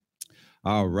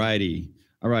All righty.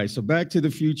 All right. So back to the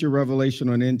future, revelation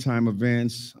on end time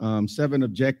events. 7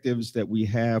 objectives that we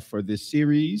have for this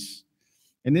series.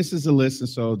 And this is a list. And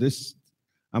so this,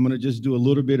 I'm going to just do a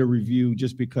little bit of review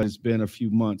just because it's been a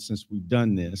few months since we've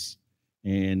done this.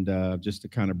 And just to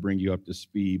kind of bring you up to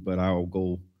speed, but I'll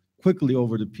go quickly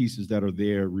over the pieces that are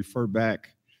there. Refer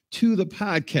back to the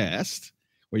podcast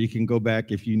where you can go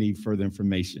back if you need further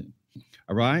information.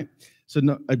 All right. So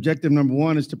objective number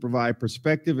 1 is to provide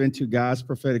perspective into God's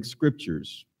prophetic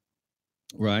scriptures,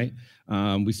 right?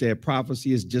 We said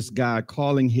prophecy is just God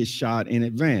calling his shot in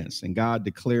advance, and God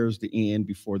declares the end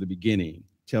before the beginning,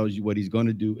 tells you what he's going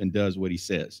to do and does what he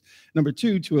says. Number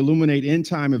 2, to illuminate end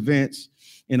time events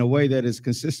in a way that is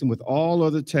consistent with all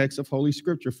other texts of Holy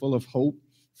Scripture, full of hope,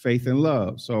 faith, and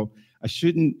love. So I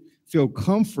shouldn't feel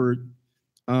comfort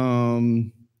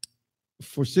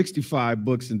for 65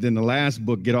 books and then the last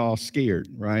book get all scared,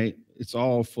 right? It's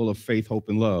all full of faith, hope,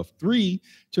 and love. 3,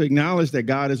 to acknowledge that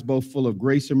God is both full of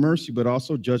grace and mercy, but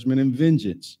also judgment and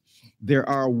vengeance. There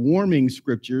are warning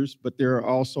scriptures, but there are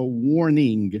also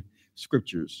warning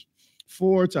scriptures.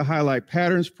 4, to highlight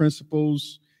patterns,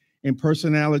 principles, and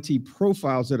personality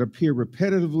profiles that appear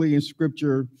repetitively in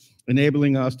scripture,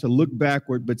 enabling us to look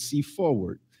backward but see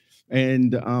forward.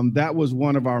 And that was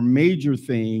one of our major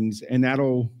things, and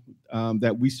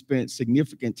that we spent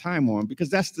significant time on, because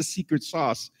that's the secret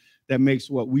sauce that makes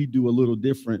what we do a little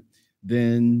different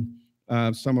than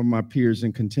some of my peers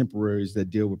and contemporaries that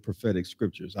deal with prophetic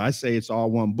scriptures. I say it's all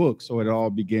one book, so it all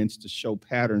begins to show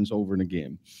patterns over and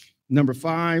again. Number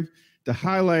 5, to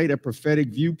highlight a prophetic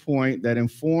viewpoint that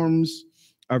informs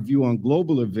our view on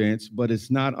global events, but is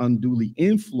not unduly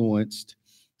influenced,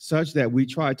 such that we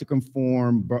try to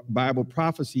conform Bible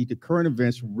prophecy to current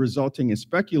events, resulting in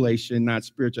speculation, not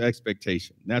spiritual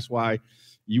expectation. That's why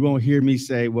you won't hear me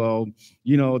say, well,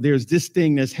 there's this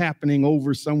thing that's happening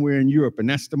over somewhere in Europe, and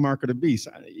that's the mark of the beast.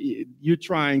 You're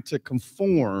trying to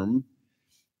conform,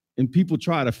 and people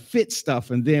try to fit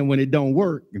stuff, and then when it don't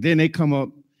work, then they come up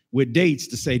with dates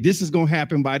to say, this is going to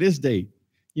happen by this date.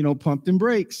 Pumped and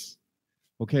brakes.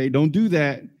 Okay, don't do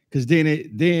that, because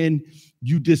then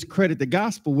you discredit the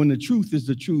gospel when the truth is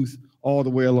the truth all the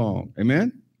way along.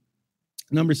 Amen.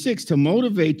 Number 6, to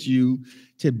motivate you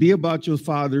to be about your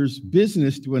Father's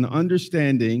business through an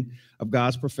understanding of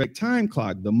God's perfect time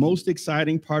clock. The most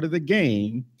exciting part of the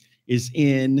game is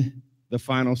in the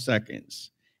final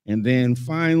seconds. And then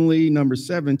finally, number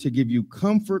 7, to give you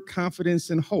comfort, confidence,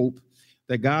 and hope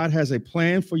that God has a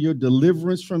plan for your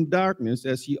deliverance from darkness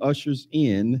as he ushers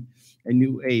in a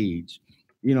new age.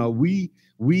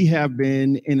 We have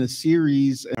been in a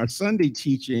series, our Sunday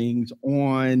teachings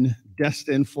on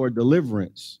destined for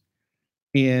deliverance.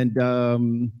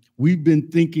 And we've been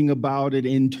thinking about it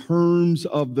in terms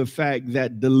of the fact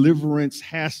that deliverance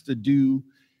has to do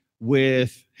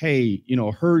with,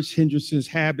 hurts, hindrances,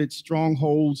 habits,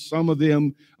 strongholds, some of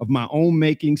them of my own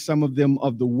making, some of them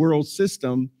of the world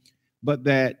system, but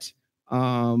that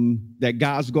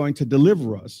God's going to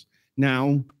deliver us.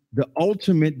 Now, the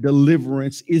ultimate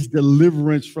deliverance is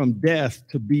deliverance from death,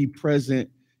 to be present,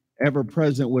 ever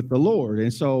present with the Lord.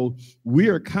 And so we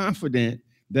are confident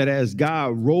that as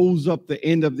God rolls up the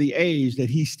end of the age, that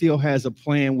he still has a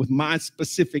plan with my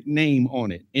specific name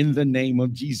on it, in the name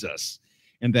of Jesus,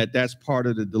 and that's part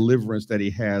of the deliverance that he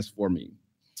has for me.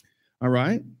 All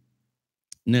right.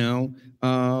 Now,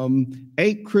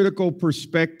 8 critical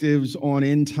perspectives on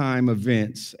end time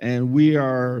events, and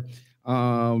we're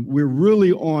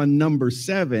really on number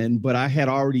 7, but I had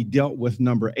already dealt with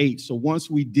number 8. So once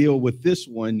we deal with this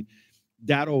one,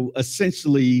 that'll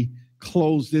essentially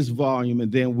close this volume,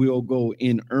 and then we'll go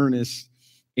in earnest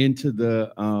into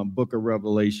the book of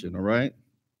Revelation. All right.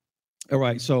 All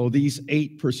right. So these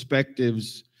 8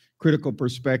 perspectives, critical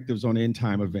perspectives on end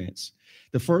time events.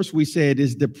 The first we said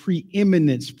is the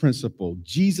preeminence principle.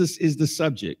 Jesus is the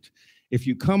subject. If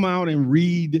you come out and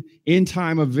read end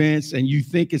time events and you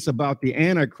think it's about the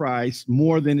Antichrist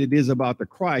more than it is about the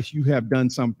Christ, you have done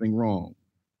something wrong,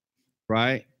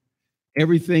 right?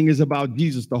 Everything is about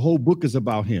Jesus. The whole book is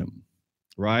about him,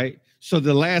 right? So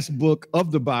the last book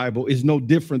of the Bible is no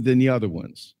different than the other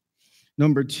ones.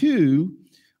 Number 2,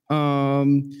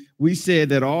 we said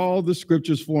that all the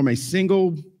scriptures form a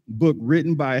single book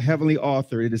written by a heavenly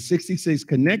author. It is 66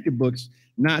 connected books,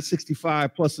 not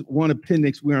 65 plus one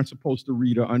appendix we aren't supposed to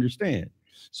read or understand.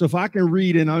 So if I can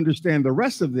read and understand the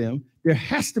rest of them, there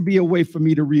has to be a way for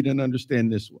me to read and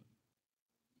understand this one.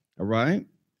 All right.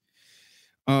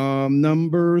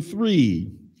 Number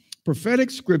 3, prophetic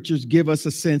scriptures give us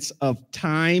a sense of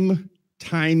time,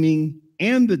 timing,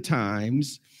 and the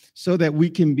times so that we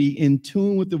can be in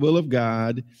tune with the will of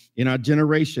God in our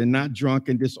generation, not drunk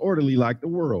and disorderly like the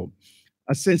world.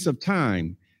 A sense of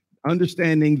time,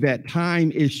 understanding that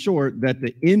time is short, that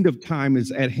the end of time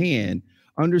is at hand,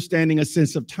 understanding a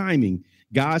sense of timing.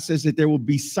 God says that there will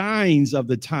be signs of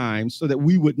the time so that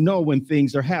we would know when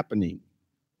things are happening.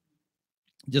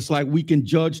 Just like we can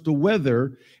judge the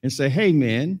weather and say, hey,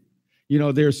 man, you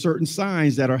know, there are certain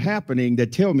signs that are happening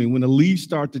that tell me when the leaves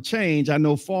start to change, I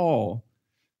know fall,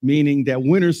 meaning that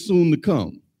winter's soon to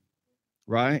come,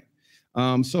 right?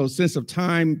 So sense of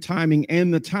time, timing,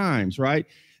 and the times, right?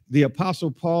 The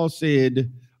Apostle Paul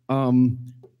said,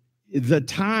 the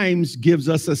times gives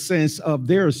us a sense of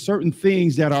there are certain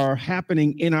things that are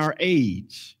happening in our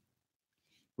age,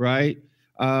 right?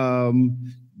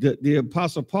 The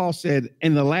Apostle Paul said,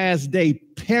 in the last day,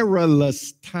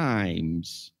 perilous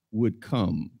times would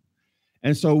come.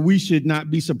 And so we should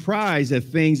not be surprised at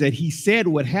things that he said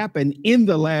would happen in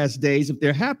the last days. If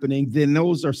they're happening, then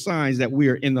those are signs that we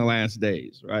are in the last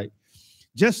days, right?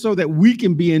 Just so that we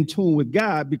can be in tune with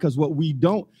God, because what we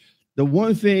don't, the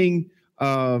one thing,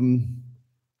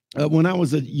 when I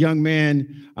was a young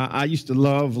man, I used to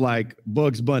love like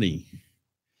Bugs Bunny.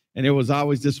 And there was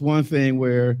always this one thing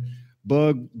where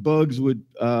Bugs would,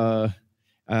 Elmer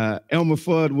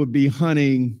Fudd would be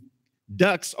hunting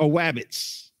ducks or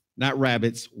wabbits, not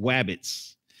rabbits,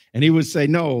 wabbits. And he would say,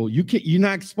 no, you're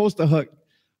not supposed to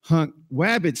hunt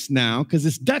wabbits now because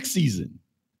it's duck season.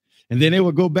 And then they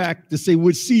would go back to say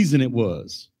which season it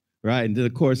was, right? And then,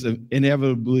 of course,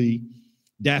 inevitably,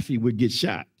 Daffy would get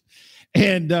shot.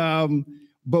 And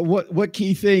but what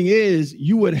key thing is,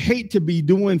 you would hate to be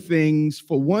doing things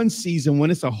for one season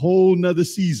when it's a whole nother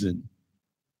season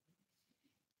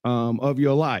of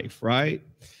your life, right?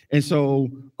 And so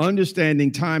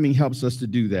understanding timing helps us to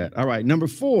do that. All right, number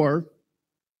 4,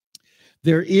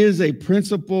 there is a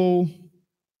principle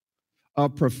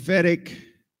of prophetic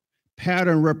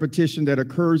pattern repetition that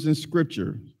occurs in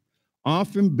Scripture.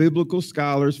 Often biblical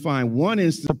scholars find one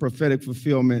instance of prophetic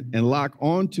fulfillment and lock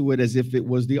onto it as if it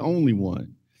was the only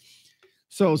one.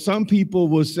 So some people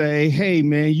will say, hey,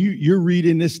 man, you're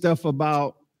reading this stuff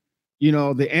about, you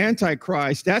know, the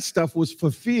Antichrist. That stuff was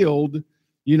fulfilled,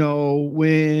 you know,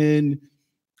 when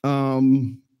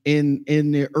in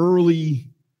the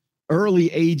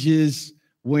early ages,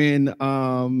 when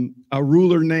a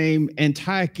ruler named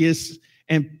Antiochus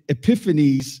and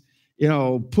Epiphanes, you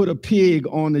know, put a pig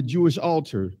on the Jewish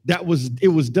altar. It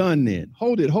was done then.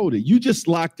 Hold it. You just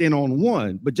locked in on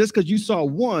one, but just because you saw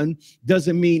one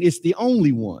doesn't mean it's the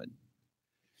only one.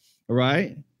 All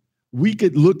right. We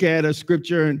could look at a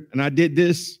scripture, and I did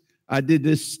this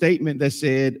statement that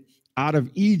said, out of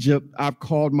Egypt, I've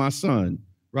called my son,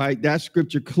 right? That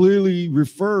scripture clearly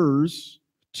refers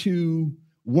to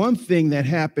one thing that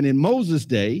happened in Moses'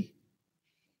 day,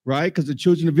 right? Because the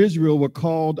children of Israel were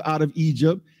called out of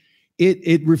Egypt.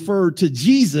 It referred to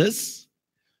Jesus,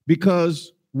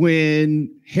 because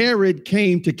when Herod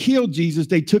came to kill Jesus,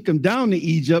 they took him down to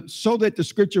Egypt so that the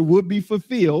scripture would be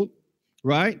fulfilled,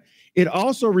 right? It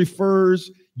also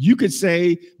refers, you could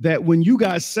say that when you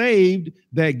got saved,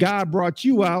 that God brought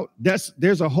you out.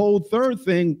 There's a whole third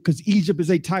thing, because Egypt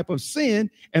is a type of sin.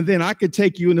 And then I could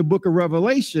take you in the book of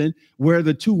Revelation, where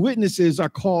the 2 witnesses are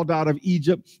called out of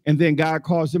Egypt, and then God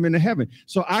calls them into heaven.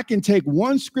 So I can take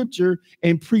one scripture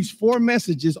and preach 4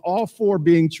 messages, all 4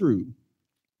 being true.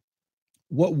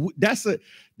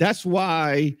 That's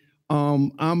why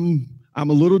I'm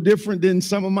a little different than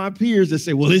some of my peers that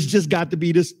say, well, it's just got to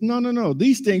be this. No.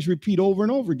 These things repeat over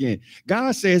and over again.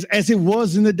 God says, as it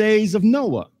was in the days of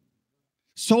Noah,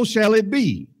 so shall it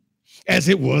be. As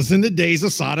it was in the days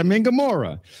of Sodom and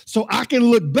Gomorrah. So I can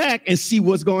look back and see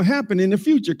what's going to happen in the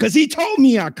future, because he told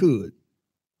me I could.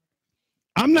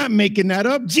 I'm not making that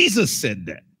up. Jesus said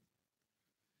that.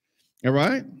 All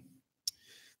right.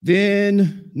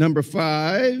 Then number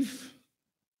 5,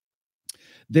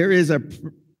 there's a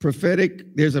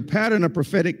pattern of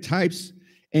prophetic types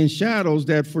and shadows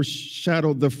that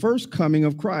foreshadow the first coming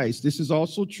of Christ. This is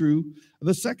also true of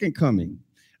the second coming,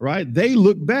 right? They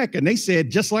look back and they said,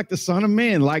 just like the Son of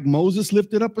Man, like Moses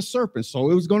lifted up a serpent,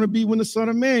 so it was going to be when the Son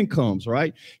of Man comes,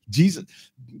 right?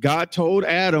 God told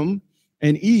Adam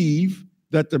and Eve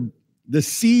that the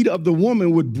seed of the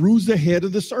woman would bruise the head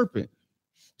of the serpent.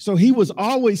 So he was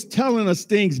always telling us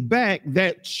things back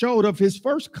that showed of his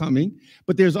first coming,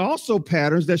 but there's also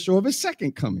patterns that show of his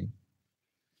second coming.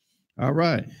 All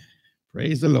right.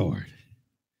 Praise the Lord.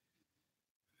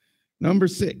 Number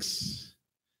 6.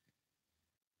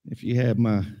 If you have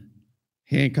my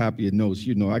hand copy of notes,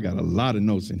 you know I got a lot of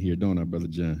notes in here, don't I, Brother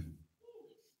John?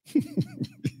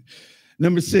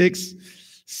 Number 6,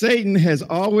 Satan has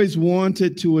always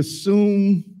wanted to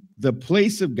assume the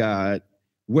place of God,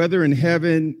 whether in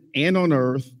heaven and on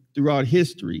earth throughout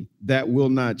history. That will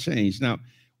not change. Now,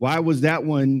 why was that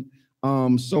one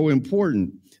so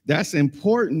important? That's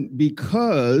important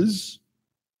because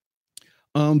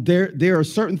there are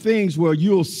certain things where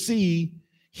you'll see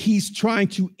he's trying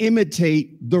to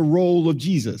imitate the role of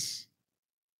Jesus,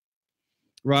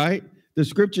 right? The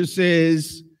scripture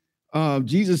says,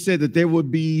 Jesus said that there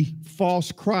would be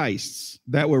false Christs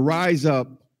that would rise up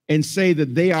and say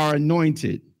that they are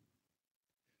anointed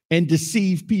and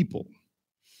deceive people.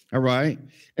 All right.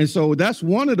 And so that's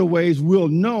one of the ways we'll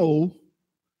know.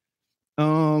 I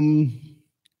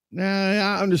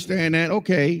understand that.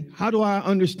 Okay. How do I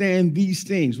understand these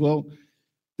things? Well,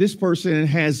 this person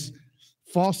has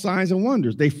false signs and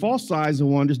wonders. They false signs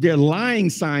and wonders. They're lying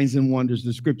signs and wonders,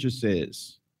 the scripture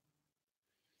says,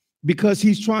 because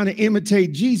he's trying to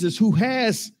imitate Jesus, who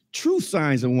has true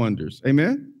signs and wonders.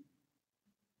 Amen.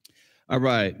 All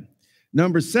right.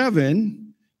 Number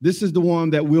 7, this is the one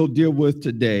that we'll deal with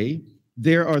today.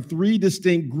 There are 3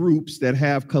 distinct groups that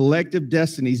have collective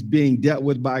destinies being dealt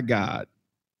with by God.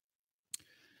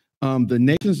 The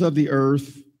nations of the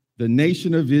earth, the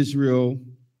nation of Israel,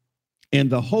 and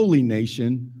the holy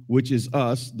nation, which is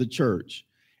us, the church.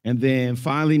 And then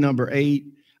finally, number 8,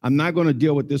 I'm not going to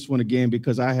deal with this one again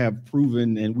because I have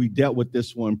proven, and we dealt with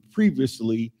this one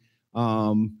previously,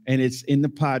 and it's in the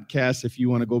podcast if you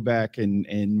want to go back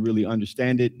and really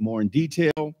understand it more in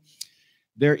detail.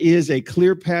 There is a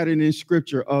clear pattern in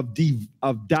scripture of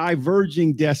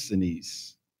diverging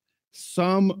destinies.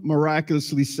 Some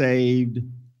miraculously saved,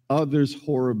 others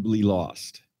horribly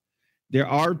lost. There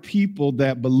are people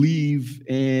that believe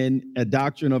in a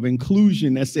doctrine of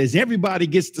inclusion that says everybody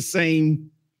gets the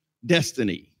same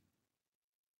destiny.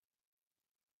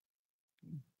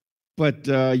 But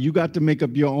you got to make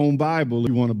up your own Bible if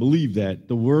you want to believe that.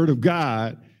 The Word of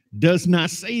God does not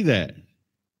say that.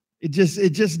 It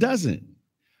just doesn't.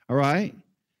 All right.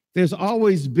 There's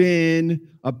always been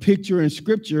a picture in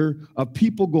scripture of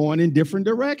people going in different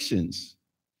directions.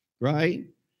 Right.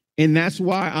 And that's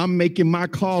why I'm making my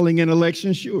calling and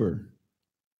election sure,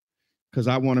 because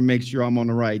I want to make sure I'm on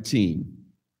the right team.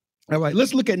 All right.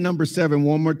 Let's look at number 7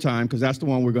 one more time, because that's the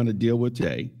one we're going to deal with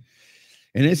today.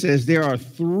 And it says there are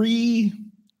 3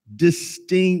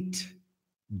 distinct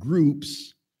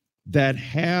groups that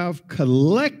have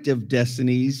collective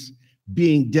destinies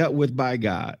being dealt with by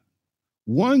God.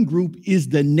 One group is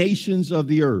the nations of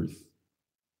the earth,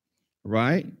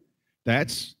 right?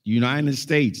 That's United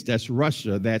States, that's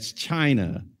Russia, that's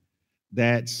China,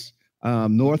 that's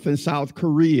North and South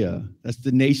Korea, that's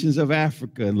the nations of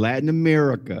Africa, Latin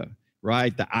America,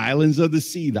 right? The islands of the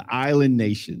sea, the island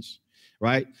nations,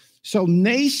 right? So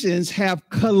nations have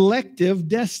collective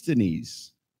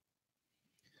destinies.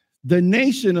 The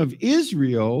nation of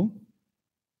Israel,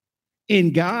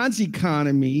 in God's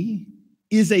economy,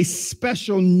 is a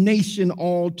special nation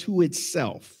all to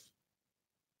itself.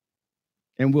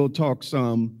 And we'll talk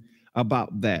some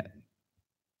about that.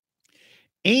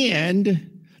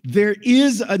 And there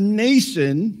is a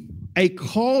nation, a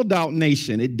called out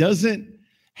nation. It doesn't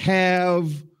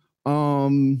have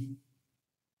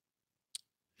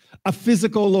a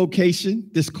physical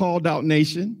location, this called out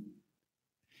nation.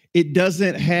 It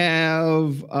doesn't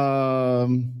have,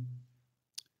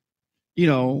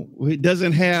 it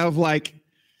doesn't have like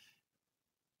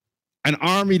an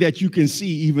army that you can see,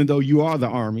 even though you are the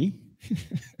army,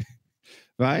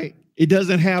 right? It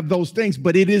doesn't have those things,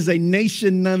 but it is a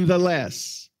nation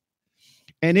nonetheless.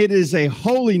 And it is a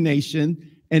holy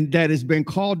nation, and that has been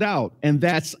called out, and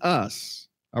that's us,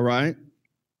 all right?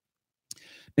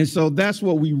 And so that's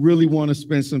what we really want to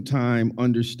spend some time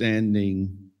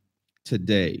understanding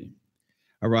today,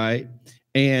 all right?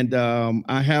 And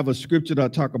I have a scripture that'll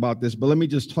talk about this, but let me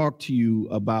just talk to you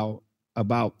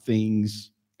about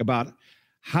things, about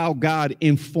how God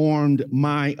informed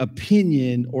my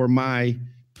opinion or my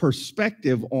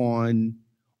perspective on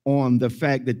the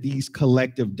fact that these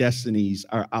collective destinies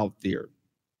are out there.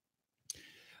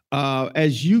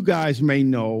 As you guys may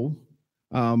know,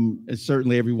 and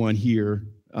certainly everyone here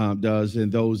does,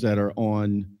 and those that are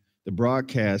on the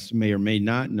broadcast may or may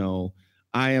not know,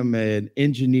 I am an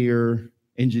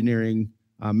engineering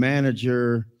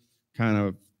manager, kind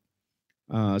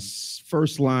of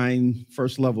first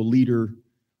level leader,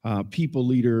 people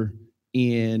leader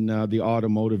in the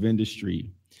automotive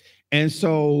industry. And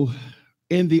so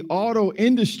in the auto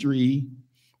industry,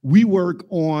 we work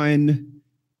on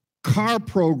car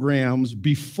programs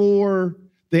before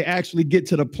they actually get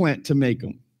to the plant to make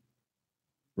them,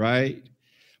 right?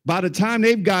 By the time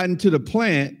they've gotten to the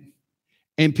plant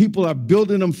and people are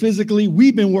building them physically.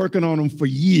 We've been working on them for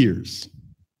years,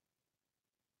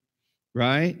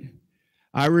 right?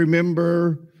 I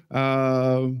remember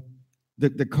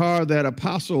the car that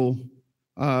Apostle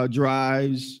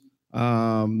drives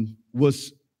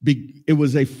was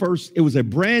a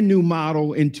brand new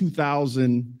model in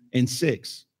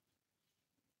 2006.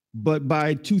 But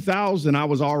by 2000, I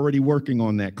was already working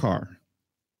on that car.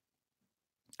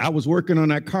 I was working on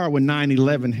that car when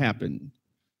 9/11 happened.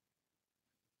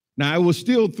 Now, it was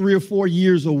still 3 or 4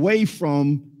 years away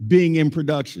from being in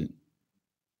production,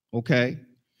 okay?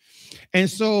 And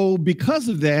so because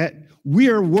of that, we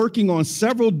are working on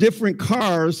several different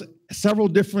cars,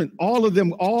 all of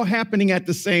them all happening at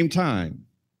the same time,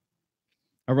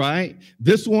 all right?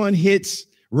 This one hits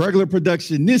regular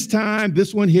production this time.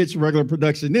 This one hits regular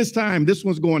production this time. This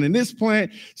one's going in this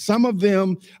plant. Some of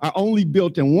them are only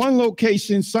built in one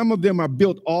location. Some of them are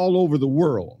built all over the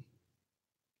world,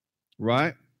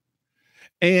 right?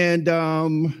 And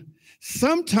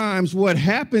sometimes what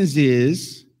happens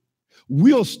is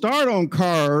we'll start on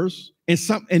cars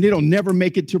and it'll never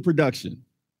make it to production.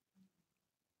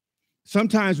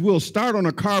 Sometimes we'll start on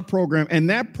a car program and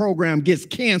that program gets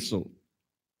canceled.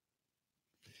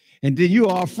 And then you're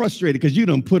all frustrated because you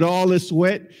done put all this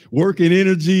sweat, work, and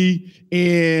energy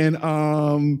in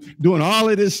doing all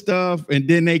of this stuff, and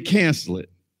then they cancel it.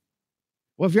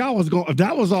 Well, if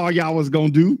that was all y'all was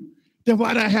gonna do, then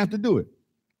why did I have to do it?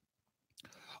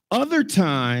 Other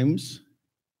times,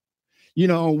 you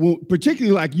know,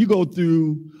 particularly like you go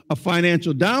through a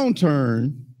financial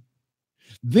downturn,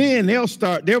 then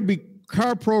there'll be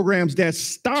car programs that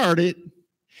started,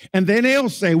 and then they'll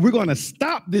say, we're going to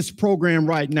stop this program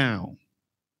right now.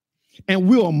 And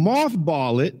we'll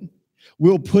mothball it,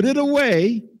 we'll put it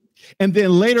away, and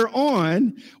then later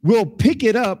on, we'll pick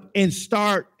it up and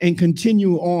start and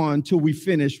continue on till we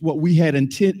finish what we had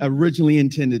originally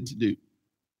intended to do.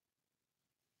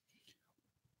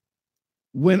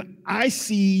 When I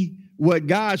see what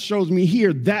God shows me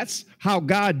here, that's how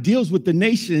God deals with the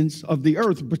nations of the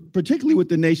earth, particularly with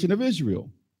the nation of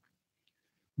Israel.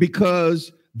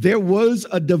 Because there was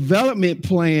a development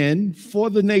plan for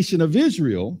the nation of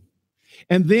Israel,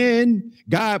 and then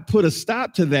God put a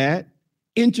stop to that,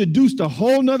 introduced a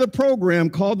whole nother program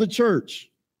called the church.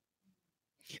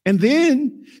 And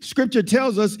then scripture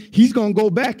tells us he's going to go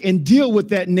back and deal with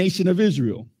that nation of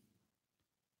Israel.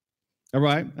 All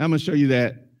right, I'm going to show you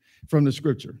that from the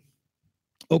scripture.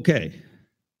 Okay.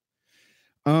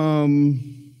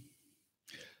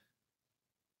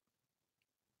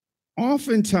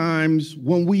 Oftentimes,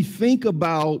 when we think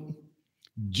about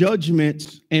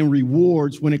judgments and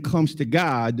rewards when it comes to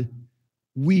God,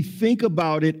 we think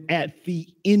about it at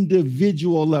the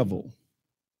individual level.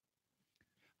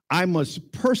 I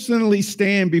must personally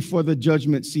stand before the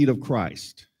judgment seat of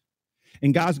Christ,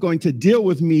 and God's going to deal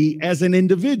with me as an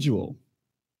individual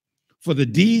for the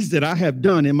deeds that I have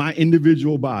done in my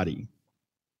individual body.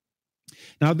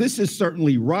 Now, this is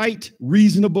certainly right,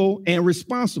 reasonable, and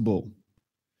responsible.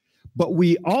 But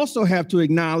we also have to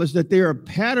acknowledge that there are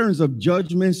patterns of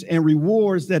judgments and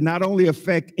rewards that not only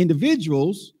affect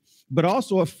individuals, but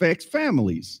also affects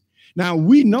families. Now,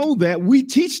 we know that, we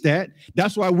teach that.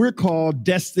 That's why we're called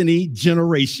Destiny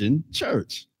Generation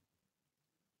Church,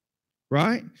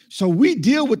 right? So we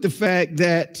deal with the fact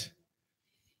that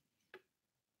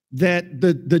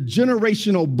the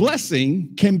generational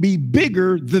blessing can be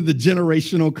bigger than the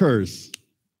generational curse.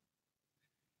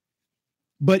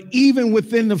 But even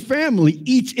within the family,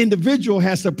 each individual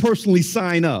has to personally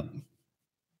sign up,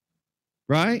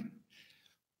 right?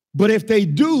 But if they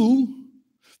do,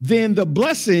 then the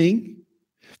blessing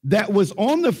that was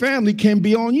on the family can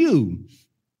be on you.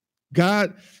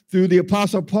 God, through the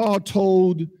Apostle Paul,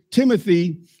 told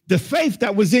Timothy, the faith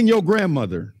that was in your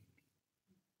grandmother,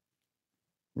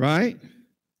 right?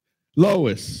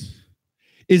 Lois,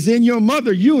 is in your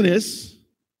mother, Eunice,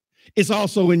 it's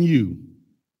also in you.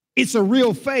 It's a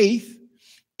real faith.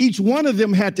 Each one of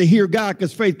them had to hear God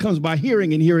because faith comes by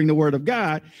hearing and hearing the word of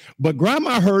God. But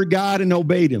grandma heard God and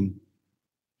obeyed him.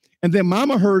 And then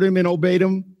mama heard him and obeyed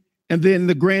him. And then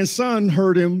the grandson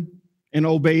heard him and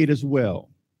obeyed as well.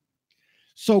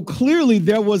 So clearly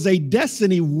there was a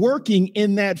destiny working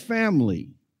in that family.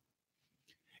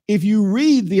 If you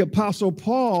read the Apostle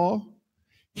Paul,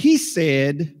 he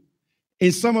said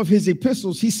in some of his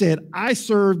epistles, he said, I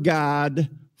serve God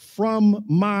from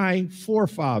my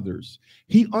forefathers.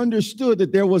 He understood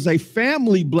that there was a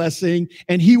family blessing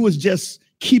and he was just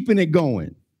keeping it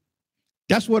going.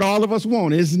 That's what all of us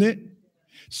want, isn't it?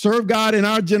 serve God in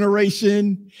our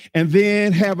generation, and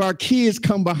then have our kids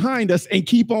come behind us and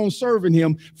keep on serving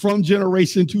him from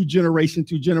generation to generation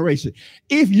to generation.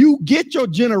 If you get your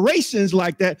generations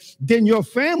like that, then your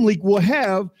family will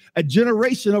have a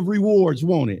generation of rewards,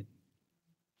 won't it?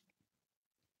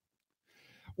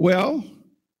 Well,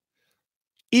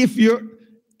 if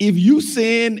you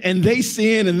sin and they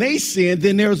sin and they sin,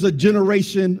 then there's a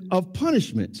generation of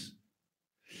punishments.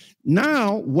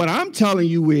 Now, what I'm telling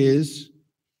you is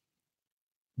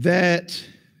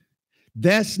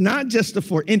that's not just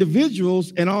for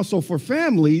individuals and also for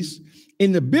families.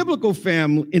 In the biblical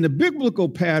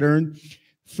pattern,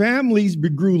 families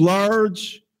grew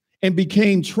large and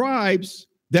became tribes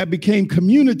that became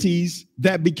communities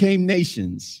that became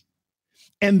nations.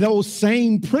 And those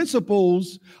same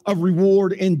principles of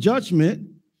reward and judgment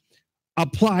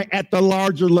apply at the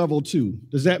larger level too.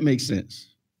 Does that make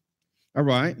sense? All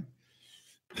right.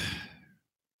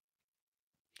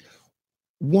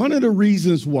 One of the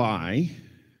reasons why,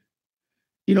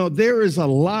 there is a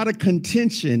lot of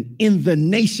contention in the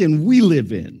nation we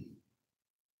live in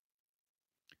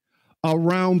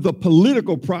around the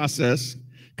political process,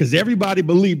 because everybody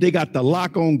believed they got the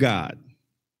lock on God.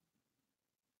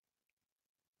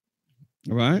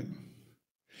 All right.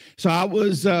 So I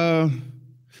was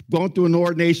going through an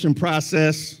ordination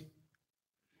process,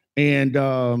 and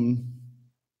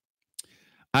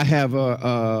I have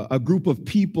a group of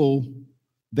people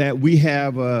that we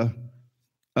have a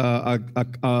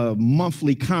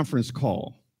monthly conference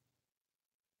call.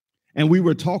 And we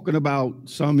were talking about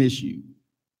some issue.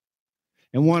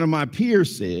 And one of my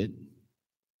peers said,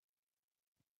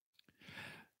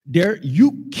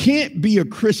 you can't be a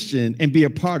Christian and be a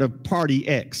part of Party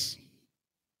X.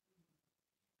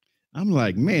 I'm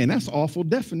like, man, that's awful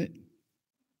definite.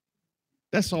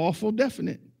 That's awful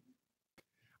definite.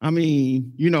 I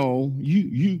mean,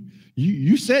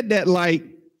 you said that like,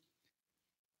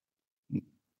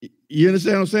 you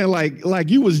understand what I'm saying? Like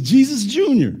you was Jesus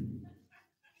Jr.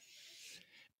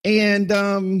 And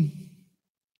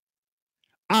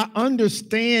I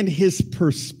understand his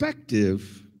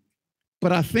perspective,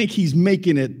 but I think he's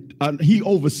making it, he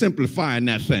oversimplifying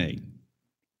that thing.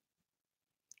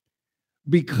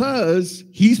 Because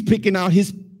he's picking out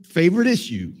his favorite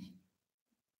issue.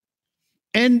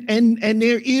 And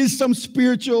there is some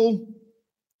spiritual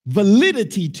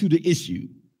validity to the issue.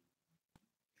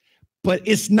 But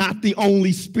it's not the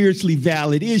only spiritually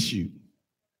valid issue.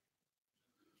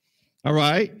 All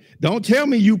right? Don't tell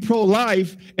me you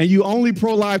pro-life and you only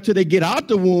pro-life till they get out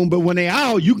the womb, but when they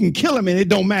out, you can kill them and it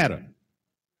don't matter.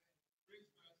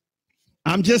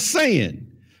 I'm just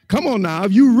saying. Come on now.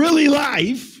 If you really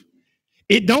life,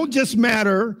 it don't just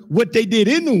matter what they did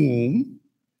in the womb.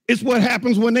 It's what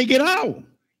happens when they get out.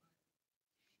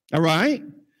 All right?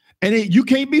 And you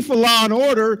can't be for law and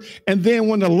order, and then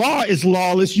when the law is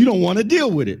lawless, you don't want to deal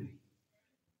with it.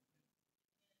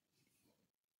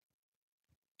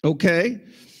 Okay?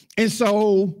 And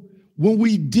so when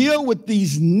we deal with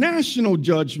these national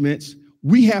judgments,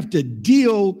 we have to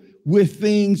deal with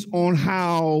things on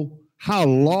how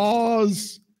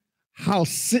laws, how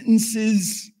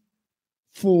sentences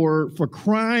for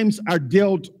crimes are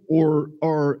dealt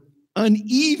or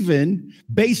uneven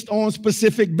based on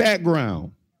specific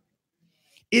background.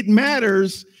 It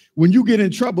matters when you get in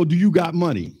trouble, do you got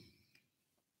money?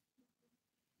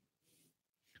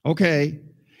 Okay.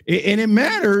 And it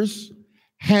matters,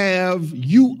 have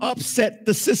you upset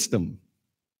the system?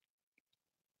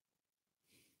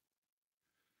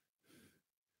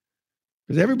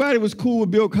 Because everybody was cool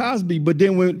with Bill Cosby, but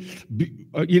then when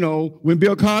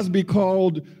Bill Cosby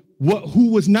called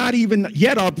who was not even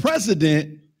yet our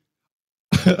president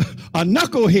a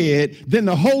knucklehead, then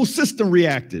the whole system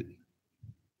reacted.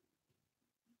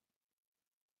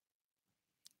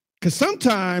 Because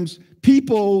sometimes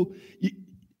people,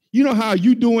 you know how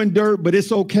you doing dirt, but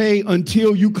it's okay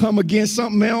until you come against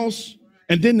something else,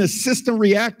 and then the system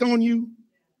react on you.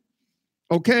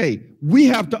 Okay, we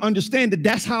have to understand that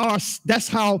that's how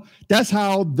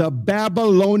the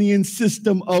Babylonian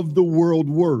system of the world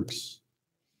works.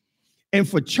 And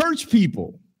for church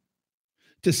people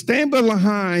to stand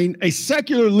behind a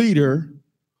secular leader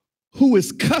who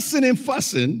is cussing and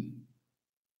fussing,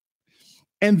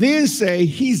 and then say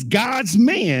he's God's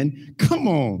man, come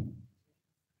on.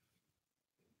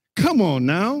 Come on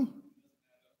now.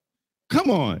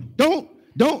 Come on. Don't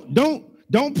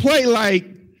play like,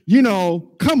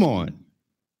 come on.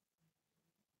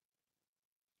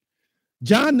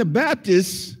 John the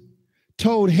Baptist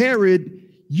told Herod,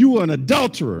 you are an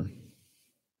adulterer.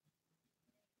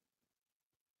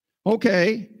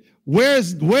 Okay,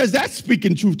 where's that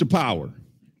speaking truth to power?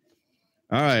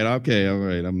 All right. Okay. All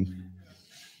right.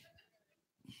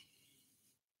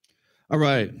 All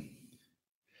right.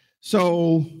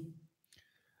 So,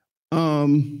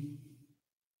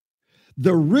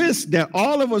 the risk that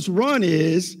all of us run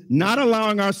is not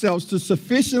allowing ourselves to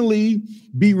sufficiently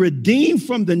be redeemed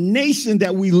from the nation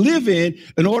that we live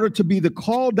in order to be the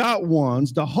called out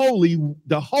ones, the holy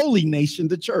nation,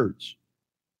 the church.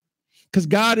 Because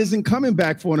God isn't coming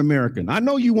back for an American. I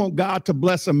know you want God to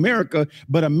bless America,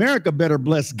 but America better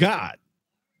bless God.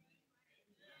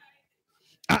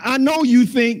 I know you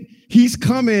think he's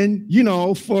coming,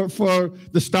 for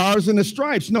the stars and the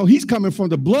stripes. No, he's coming from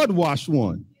the blood-washed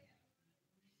one.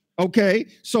 Okay,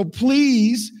 so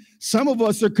please, some of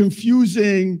us are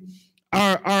confusing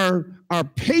our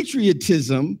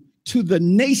patriotism to the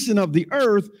nation of the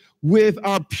earth with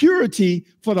our purity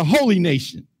for the holy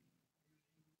nation.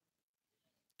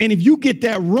 And if you get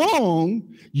that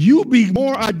wrong, you'll be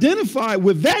more identified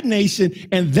with that nation,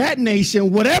 and that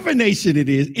nation, whatever nation it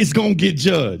is going to get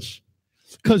judged.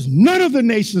 Because none of the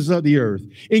nations of the earth,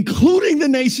 including the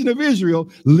nation of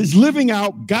Israel, is living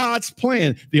out God's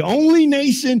plan. The only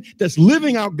nation that's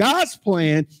living out God's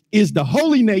plan is the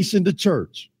holy nation, the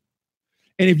church.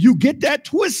 And if you get that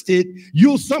twisted,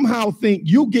 you'll somehow think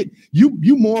you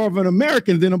more of an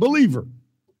American than a believer.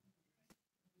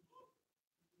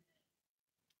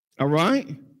 All right.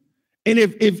 And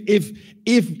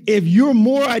if you're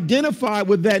more identified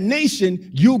with that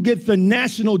nation, you'll get the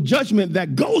national judgment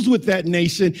that goes with that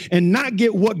nation and not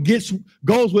get what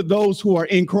goes with those who are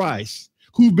in Christ,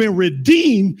 who've been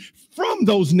redeemed from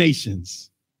those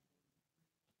nations.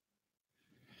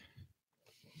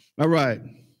 All right.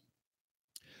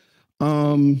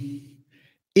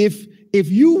 If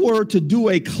you were to do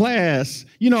a class,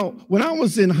 when I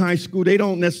was in high school, they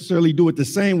don't necessarily do it the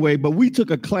same way, but we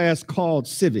took a class called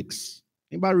civics.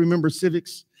 Anybody remember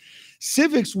civics?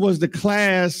 Civics was the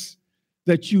class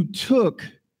that you took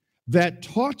that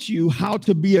taught you how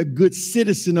to be a good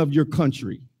citizen of your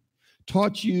country,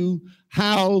 taught you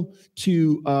how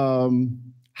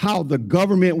the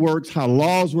government works, how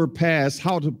laws were passed,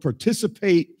 how to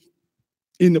participate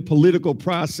in the political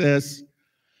process,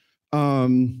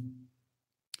 how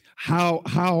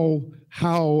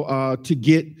to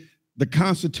get the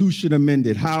Constitution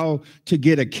amended, how to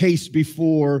get a case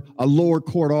before a lower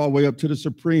court all the way up to the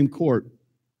Supreme Court,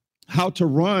 how to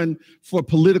run for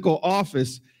political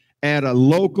office at a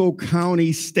local,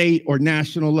 county, state, or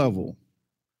national level,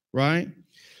 right?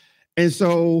 And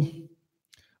so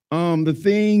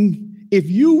if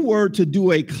you were to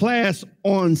do a class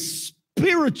on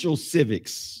spiritual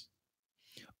civics,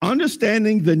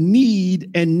 understanding the need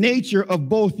and nature of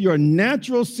both your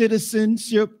natural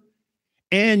citizenship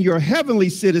and your heavenly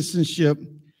citizenship,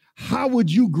 how would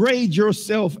you grade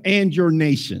yourself and your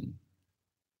nation?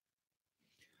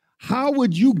 How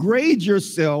would you grade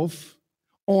yourself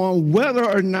on whether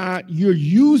or not you're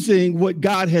using what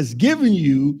God has given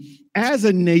you as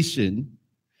a nation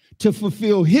to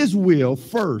fulfill his will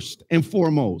first and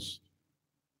foremost?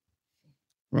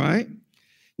 Right?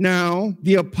 Now,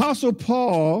 the Apostle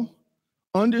Paul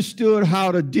understood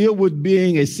how to deal with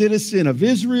being a citizen of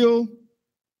Israel,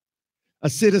 a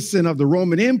citizen of the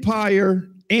Roman Empire,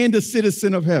 and a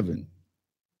citizen of heaven.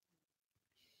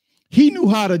 He knew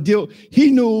how to deal.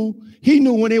 He knew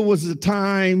when it was a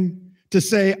time to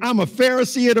say, I'm a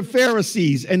Pharisee of the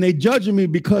Pharisees, and they judge me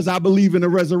because I believe in the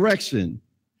resurrection.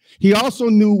 He also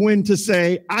knew when to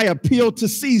say, I appeal to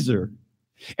Caesar.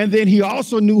 And then he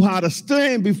also knew how to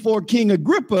stand before King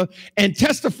Agrippa and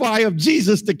testify of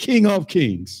Jesus, the King of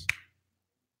Kings.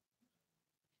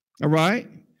 All right.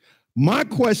 My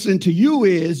question to you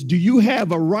is, do you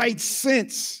have a right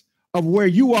sense of where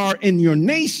you are in your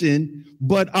nation,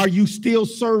 but are you still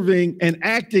serving and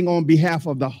acting on behalf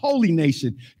of the holy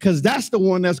nation? Because that's the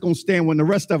one that's going to stand when the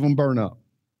rest of them burn up.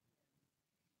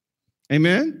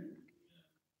 Amen.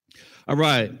 All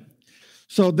right.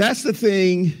 So that's the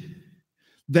thing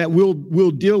that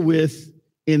we'll deal with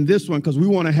in this one, because we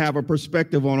want to have a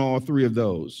perspective on all three of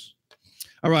those.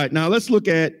 All right, now let's look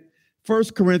at 1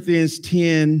 Corinthians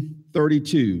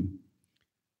 10:32.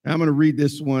 I'm going to read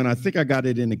this one. I think I got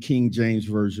it in the King James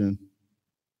Version.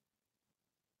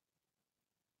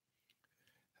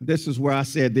 This is where I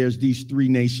said there's these three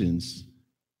nations: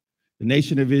 the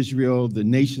nation of Israel, the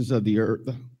nations of the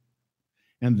earth,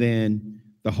 and then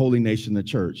the holy nation, the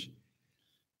church.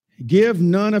 Give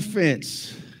none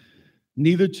offense,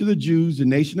 neither to the Jews, the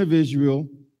nation of Israel,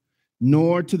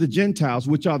 nor to the Gentiles,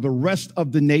 which are the rest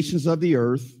of the nations of the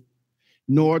earth,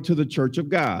 nor to the church of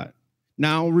God.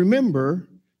 Now, remember,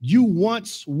 you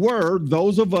once were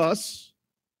those of us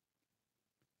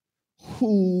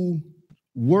who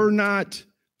were not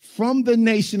from the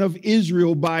nation of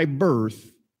Israel by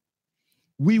birth.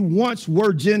 We once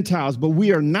were Gentiles, but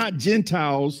we are not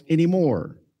Gentiles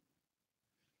anymore.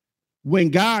 When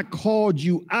God called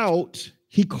you out,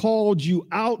 he called you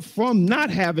out from not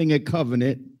having a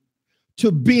covenant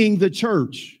to being the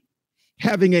church,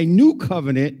 having a new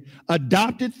covenant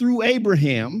adopted through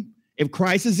Abraham. If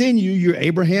Christ is in you, you're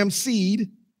Abraham's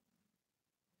seed,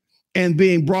 and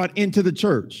being brought into the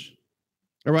church.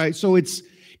 All right. So it's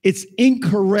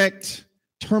incorrect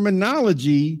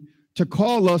terminology to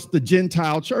call us the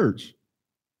Gentile church.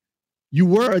 You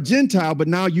were a Gentile, but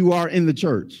now you are in the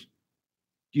church.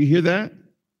 Do you hear that?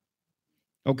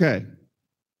 Okay.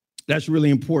 That's really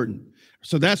important.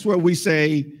 So that's where we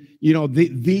say, you know,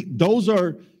 those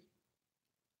are,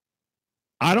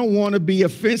 I don't want to be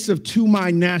offensive to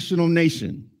my national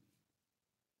nation.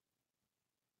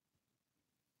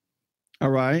 All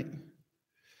right.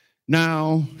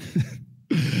 Now,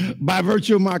 by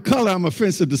virtue of my color, I'm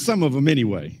offensive to some of them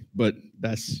anyway, but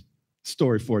that's a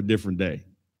story for a different day.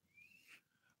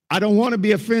 I don't want to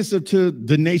be offensive to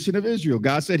the nation of Israel.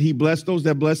 God said he blessed those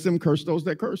that bless them, cursed those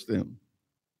that curse them.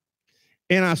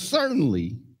 And I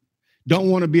certainly don't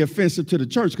want to be offensive to the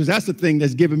church, because that's the thing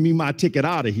that's giving me my ticket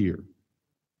out of here.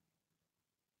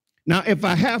 Now, if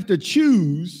I have to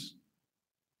choose,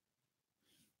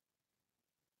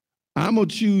 I'm going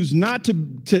to choose not to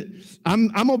I'm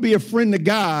going to be a friend to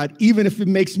God, even if it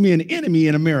makes me an enemy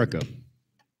in America.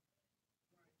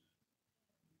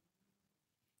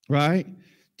 Right?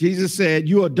 Jesus said,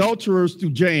 you adulterers,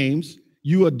 through James,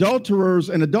 you adulterers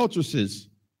and adulteresses.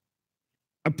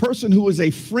 A person who is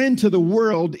a friend to the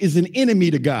world is an enemy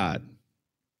to God.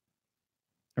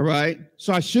 All right?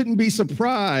 So I shouldn't be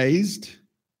surprised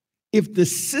if the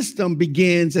system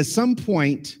begins at some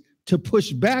point to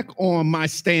push back on my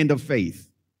stand of faith.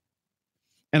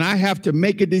 And I have to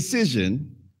make a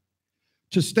decision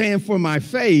to stand for my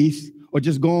faith or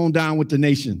just go on down with the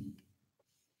nation.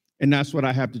 And that's what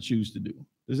I have to choose to do.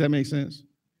 Does that make sense?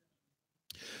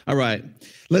 All right,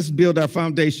 let's build our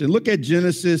foundation. Look at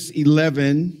Genesis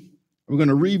 11. We're going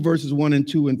to read verses 1 and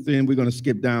 2, and then we're going to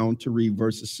skip down to read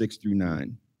verses 6 through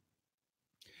 9.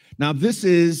 Now, this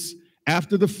is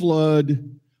after the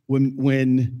flood,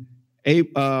 when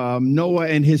Noah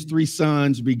and his 3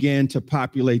 sons began to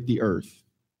populate the earth.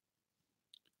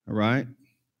 All right,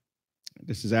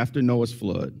 this is after Noah's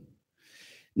flood.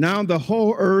 Now the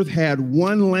whole earth had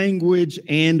one language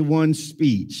and one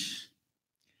speech.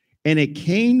 And it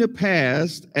came to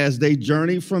pass, as they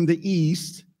journeyed from the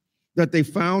east, that they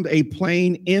found a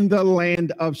plain in the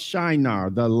land of Shinar,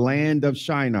 the land of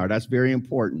Shinar. That's very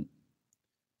important.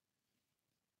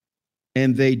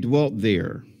 And they dwelt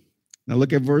there. Now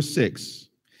look at verse 6.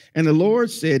 And the Lord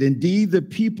said, indeed, the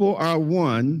people are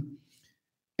one,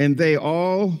 and they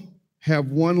all have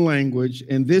one language,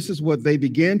 and this is what they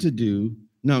began to do.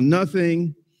 Now,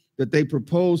 nothing that they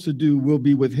propose to do will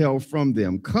be withheld from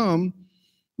them. Come,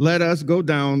 let us go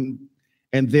down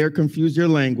and there confuse their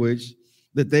language,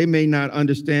 that they may not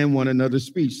understand one another's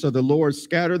speech. So the Lord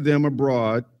scattered them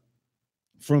abroad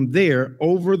from there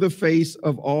over the face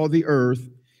of all the earth,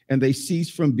 and they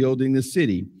ceased from building the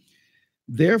city.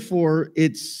 Therefore,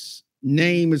 its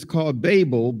name is called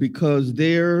Babel, because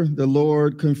there the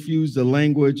Lord confused the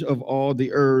language of all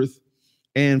the earth.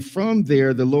 And from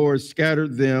there, the Lord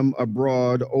scattered them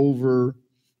abroad over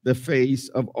the face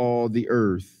of all the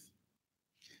earth.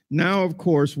 Now, of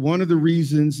course, one of the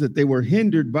reasons that they were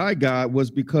hindered by God was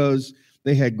because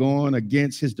they had gone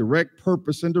against his direct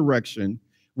purpose and direction,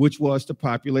 which was to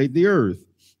populate the earth.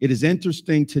 It is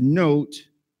interesting to note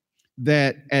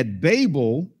that at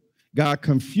Babel, God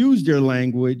confused their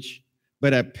language,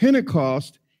 but at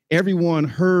Pentecost, everyone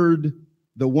heard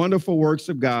the wonderful works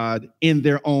of God in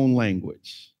their own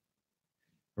language,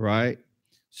 right?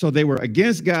 So they were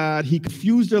against God. He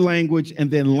confused their language,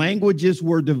 and then languages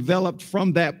were developed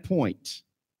from that point.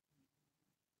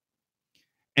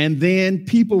 And then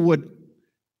people would,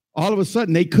 all of a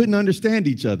sudden, they couldn't understand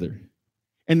each other.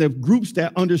 And the groups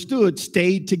that understood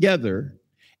stayed together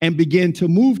and began to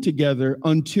move together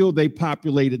until they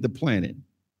populated the planet,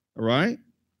 all right?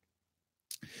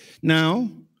 Now,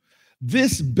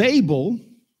 this Babel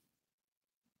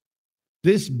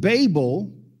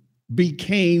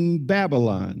became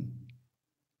Babylon.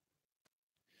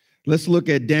 Let's look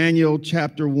at Daniel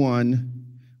chapter 1,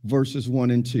 verses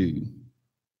 1 and 2.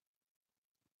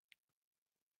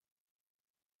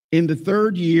 In the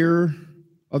 3rd year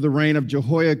of the reign of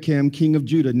Jehoiakim, king of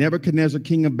Judah, Nebuchadnezzar,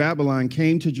 king of Babylon,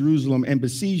 came to Jerusalem and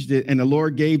besieged it, and the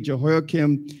Lord gave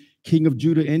Jehoiakim, king of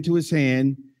Judah, into his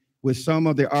hand, with some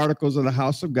of the articles of the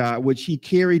house of God, which he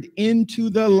carried into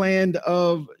the land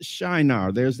of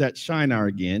Shinar. There's that Shinar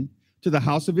again, to the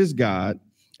house of his God.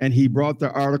 And he brought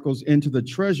the articles into the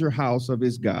treasure house of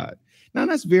his God. Now,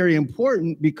 that's very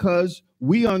important because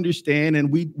we understand,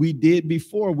 and we did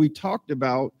before, we talked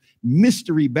about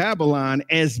Mystery Babylon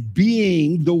as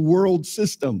being the world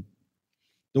system.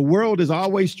 The world is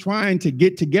always trying to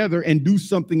get together and do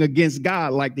something against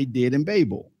God like they did in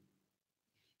Babel,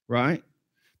 right?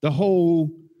 The whole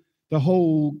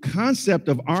concept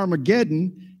of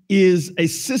Armageddon is a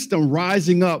system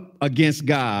rising up against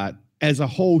God as a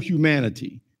whole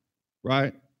humanity,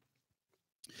 right?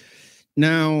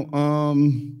 Now,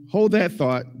 hold that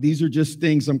thought. These are just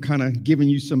things I'm kind of giving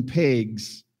you some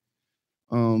pegs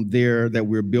there that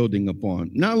we're building upon.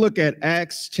 Now look at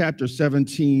Acts chapter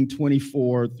 17,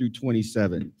 24 through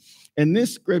 27. In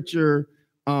this scripture,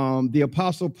 the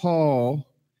Apostle Paul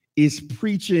is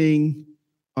preaching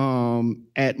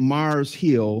at Mars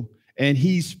Hill, and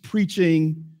he's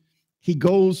preaching. He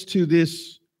goes to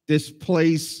this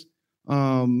place,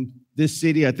 this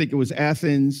city, I think it was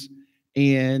Athens,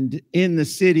 and in the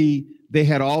city, they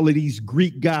had all of these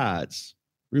Greek gods.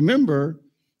 Remember,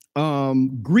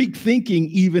 Greek thinking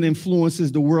even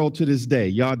influences the world to this day.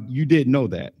 You did know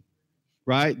that,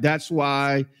 right? That's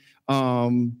why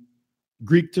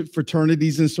Greek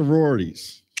fraternities and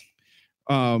sororities,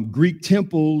 Greek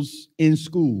temples in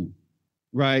school,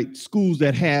 right? Schools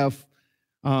that have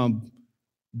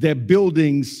their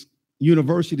buildings,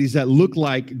 universities that look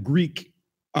like Greek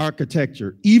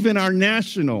architecture. Even our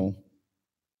national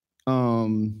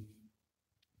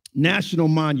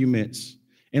monuments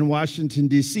in Washington,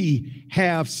 D.C.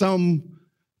 have some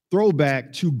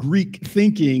throwback to Greek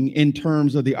thinking in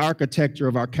terms of the architecture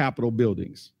of our Capitol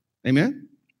buildings. Amen?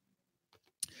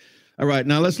 All right,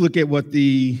 now let's look at what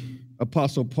the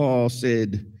Apostle Paul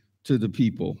said to the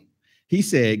people. He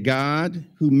said, God,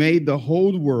 who made the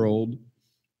whole world,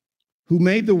 who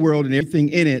made the world and everything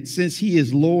in it, since he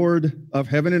is Lord of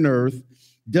heaven and earth,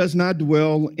 does not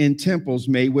dwell in temples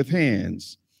made with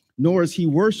hands, nor is he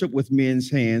worshiped with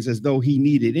men's hands as though he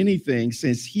needed anything,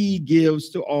 since he gives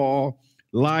to all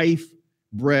life,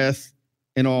 breath,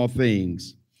 and all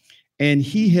things. And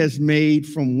he has made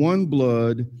from one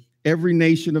blood every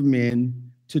nation of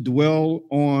men to dwell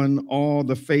on all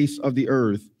the face of the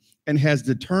earth, and has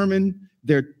determined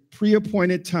their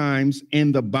pre-appointed times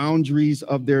and the boundaries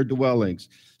of their dwellings.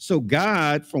 So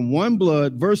God, from one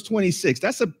blood, verse 26,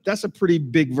 that's a pretty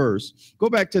big verse. Go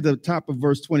back to the top of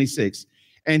verse 26.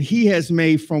 And he has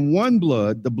made from one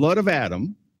blood, the blood of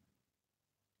Adam,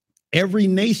 every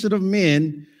nation of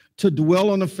men to dwell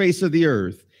on the face of the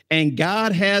earth. And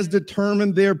God has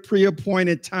determined their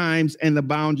pre-appointed times and the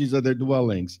boundaries of their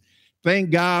dwellings.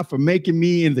 Thank God for making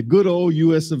me in the good old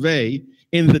US of A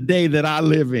in the day that I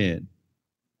live in.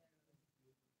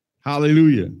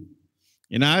 Hallelujah.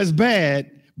 And not as bad,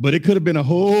 but it could have been a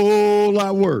whole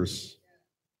lot worse.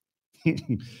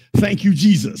 Thank you,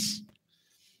 Jesus.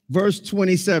 Verse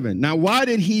 27. Now, why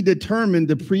did he determine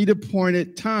the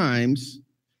pre-appointed times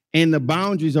and the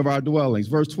boundaries of our dwellings?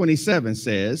 Verse 27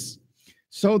 says,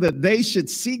 so that they should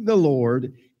seek the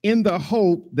Lord in the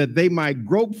hope that they might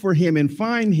grope for him and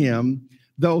find him,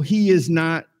 though he is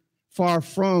not far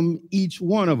from each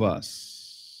one of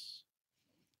us.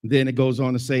 Then it goes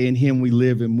on to say, in him we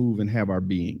live and move and have our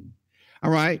being.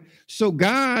 All right. So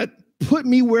God put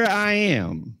me where I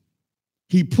am.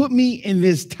 He put me in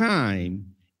this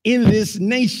time, in this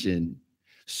nation,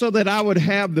 so that I would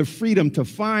have the freedom to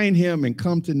find him and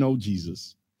come to know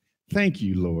Jesus. Thank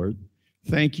you, Lord.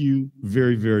 Thank you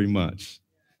very, very much.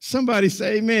 Somebody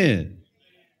say amen.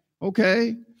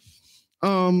 Okay.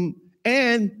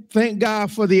 And thank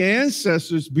God for the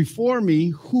ancestors before me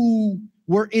who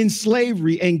were in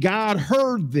slavery, and God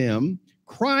heard them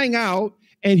crying out,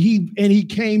 and he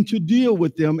came to deal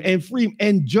with them and free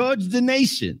and judge the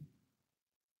nation.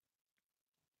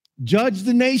 Judge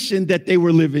the nation that they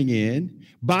were living in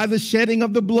by the shedding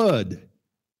of the blood.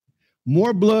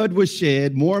 More blood was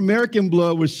shed, more American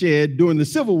blood was shed during the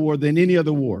Civil War than any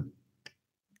other war.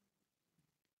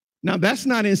 Now, that's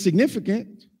not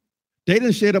insignificant. They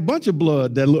didn't shed a bunch of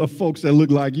blood of folks that look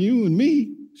like you and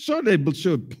me. Sure, they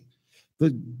should.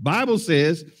 The Bible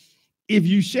says, if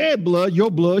you shed blood, your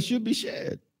blood should be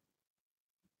shed.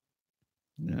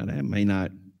 Now,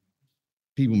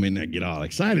 people may not get all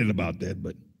excited about that,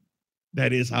 but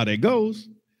that is how that goes.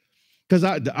 Because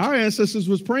our ancestors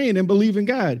was praying and believing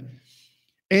God.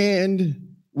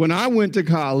 And when I went to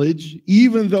college,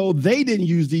 even though they didn't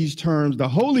use these terms, the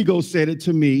Holy Ghost said it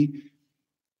to me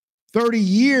 30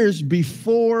 years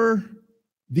before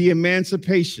the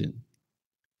emancipation,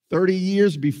 30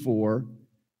 years before,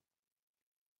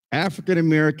 African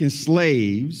American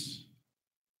slaves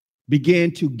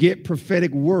began to get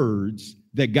prophetic words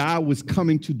that God was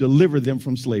coming to deliver them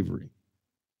from slavery.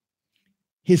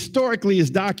 Historically, it's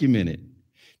documented.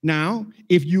 Now,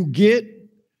 if you get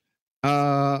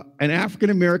an African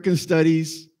American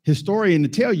studies historian to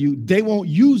tell you, they won't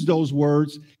use those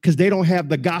words because they don't have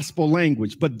the gospel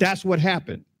language, but that's what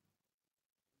happened.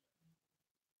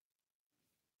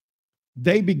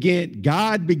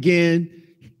 God began,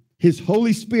 his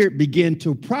Holy Spirit began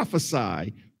to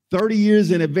prophesy 30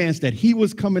 years in advance that he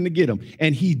was coming to get them,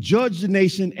 and he judged the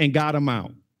nation and got them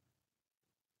out.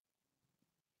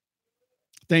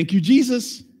 Thank you,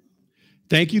 Jesus.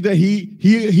 Thank you that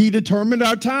he determined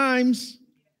our times.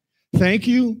 Thank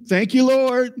you. Thank you,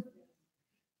 Lord.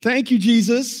 Thank you,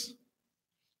 Jesus.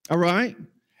 All right.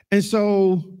 And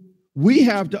so we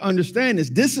have to understand this.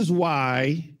 This is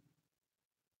why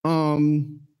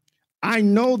I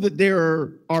know that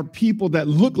there are people that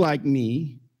look like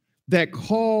me that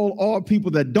call all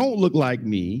people that don't look like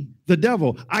me the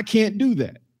devil. I can't do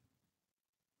that.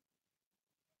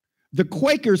 The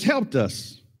Quakers helped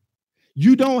us.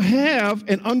 You don't have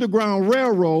an underground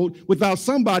railroad without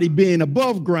somebody being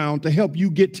above ground to help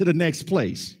you get to the next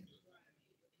place.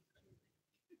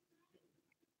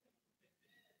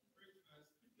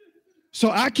 So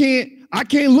I can't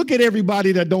look at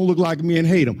everybody that don't look like me and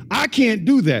hate them. I can't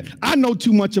do that. I know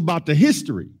too much about the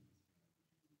history.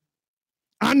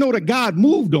 I know that God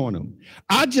moved on them.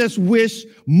 I just wish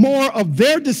more of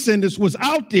their descendants was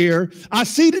out there. I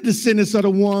see the descendants of the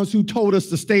ones who told us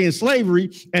to stay in slavery,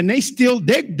 and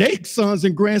their sons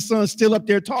and grandsons still up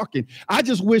there talking. I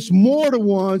just wish more of the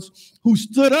ones who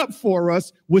stood up for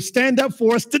us would stand up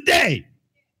for us today.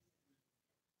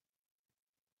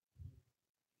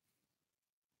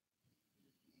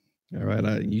 All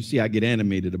right, you see I get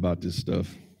animated about this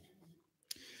stuff.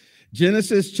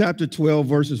 Genesis chapter 12,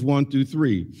 verses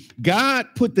 1-3. God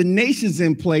put the nations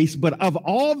in place, but of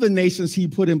all the nations he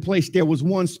put in place, there was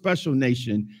one special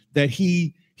nation that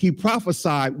he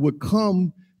prophesied would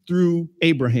come through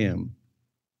Abraham.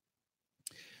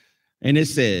 And it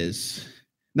says,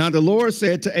 now the Lord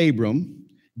said to Abram,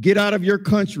 get out of your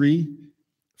country,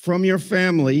 from your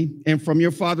family, and from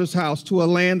your father's house to a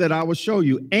land that I will show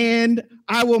you, and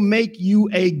I will make you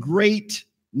a great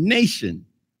nation.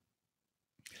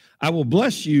 I will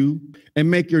bless you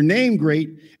and make your name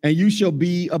great, and you shall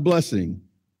be a blessing.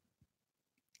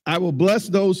 I will bless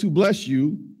those who bless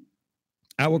you.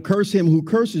 I will curse him who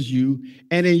curses you,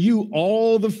 and in you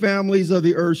all the families of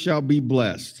the earth shall be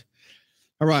blessed.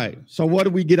 All right, so what do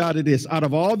we get out of this? Out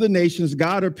of all the nations,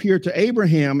 God appeared to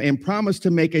Abraham and promised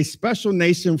to make a special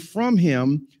nation from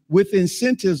him with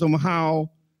incentives on how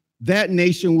that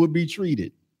nation would be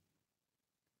treated.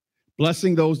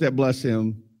 Blessing those that bless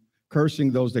him,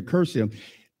 cursing those that curse him.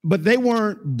 But they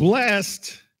weren't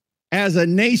blessed as a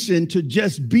nation to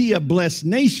just be a blessed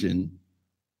nation.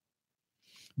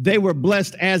 They were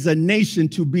blessed as a nation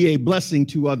to be a blessing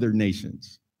to other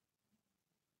nations.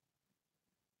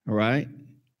 All right.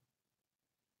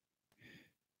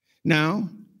 Now,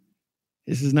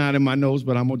 this is not in my notes,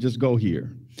 but I'm going to just go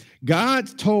here.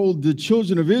 God told the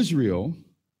children of Israel,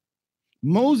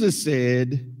 Moses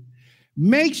said,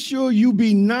 make sure you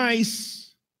be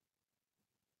nice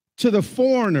to the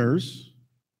foreigners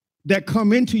that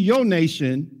come into your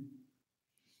nation,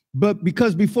 but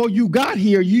because before you got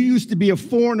here, you used to be a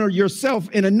foreigner yourself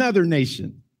in another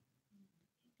nation.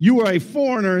 You were a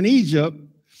foreigner in Egypt,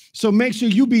 so make sure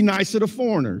you be nice to the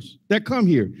foreigners that come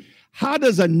here. How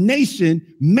does a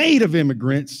nation made of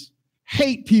immigrants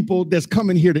hate people that's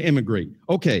coming here to immigrate?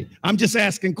 Okay, I'm just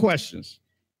asking questions.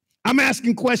 I'm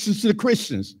asking questions to the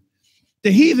Christians.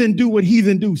 The heathen do what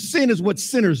heathen do. Sin is what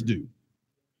sinners do.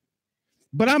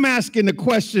 But I'm asking the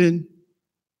question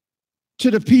to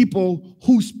the people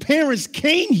whose parents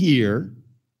came here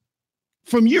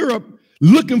from Europe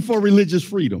looking for religious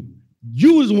freedom.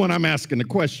 You is the one I'm asking the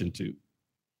question to.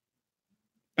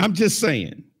 I'm just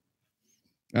saying.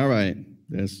 All right,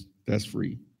 that's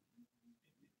free.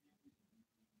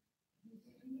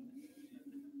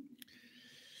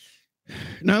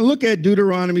 Now look at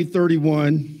Deuteronomy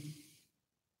 31.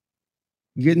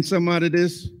 You getting some out of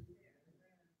this?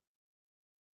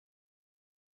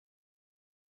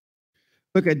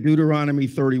 Look at Deuteronomy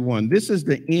 31. This is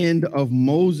the end of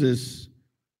Moses'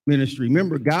 ministry.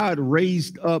 Remember, God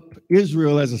raised up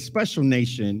Israel as a special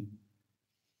nation,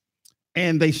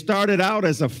 and they started out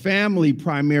as a family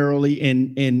primarily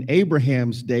in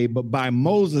Abraham's day, but by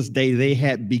Moses' day, they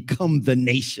had become the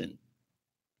nation.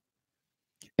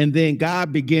 And then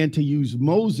God began to use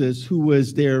Moses, who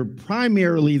was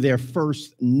primarily their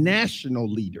first national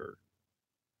leader,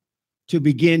 to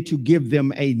begin to give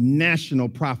them a national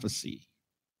prophecy.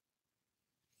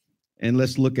 And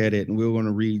let's look at it, and we're going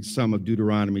to read some of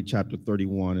Deuteronomy chapter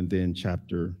 31 and then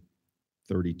chapter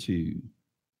 32.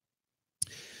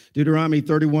 Deuteronomy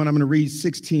 31, I'm going to read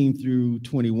 16 through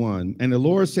 21. And the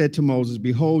Lord said to Moses,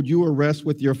 behold, you will rest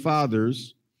with your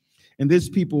fathers, and this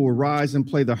people will rise and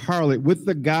play the harlot with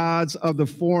the gods of the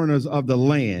foreigners of the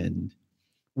land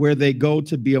where they go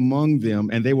to be among them,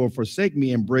 and they will forsake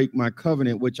me and break my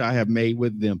covenant which I have made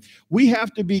with them. We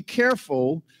have to be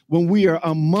careful when we are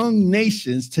among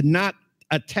nations to not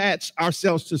attach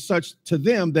ourselves to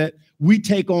them that we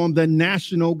take on the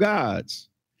national gods.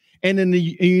 And in the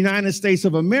United States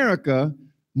of America,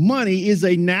 money is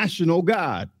a national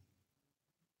god.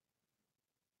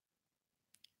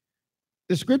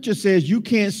 The scripture says you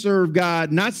can't serve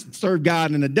God, not serve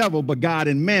God and the devil, but God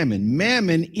and mammon.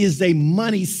 Mammon is a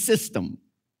money system.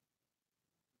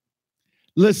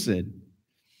 Listen,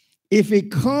 if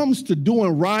it comes to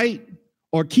doing right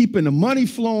or keeping the money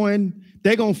flowing,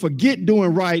 they're going to forget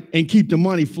doing right and keep the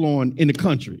money flowing in the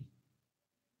country.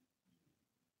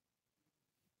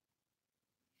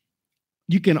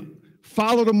 You can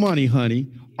follow the money, honey.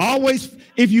 Always,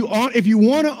 if you want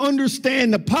to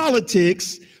understand the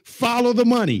politics, follow the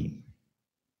money.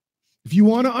 If you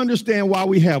want to understand why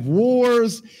we have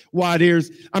wars, why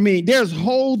there's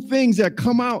whole things that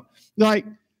come out like,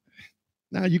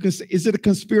 now you can say, is it a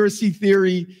conspiracy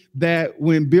theory that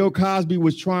when Bill Cosby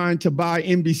was trying to buy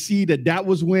NBC, that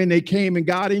was when they came and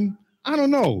got him? I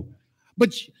don't know,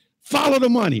 but follow the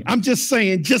money. I'm just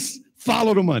saying, just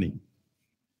follow the money.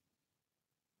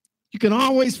 You can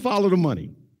always follow the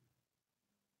money.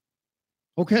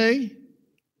 Okay?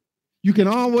 You can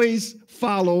always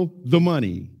follow the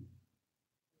money.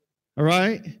 All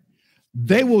right?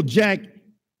 They will jack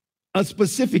a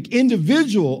specific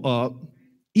individual up,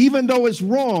 even though it's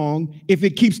wrong, if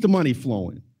it keeps the money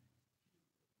flowing.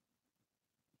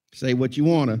 Say what you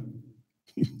want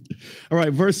to. All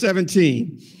right, verse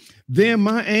 17. Then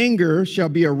my anger shall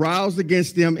be aroused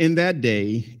against them in that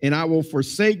day, and I will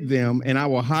forsake them, and I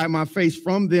will hide my face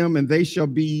from them, and they shall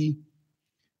be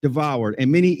devoured. And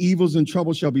many evils and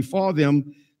troubles shall befall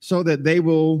them, so that they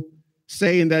will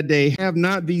say in that day, have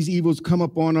not these evils come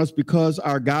upon us because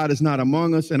our God is not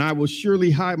among us? And I will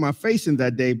surely hide my face in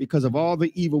that day because of all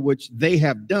the evil which they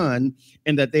have done,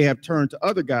 and that they have turned to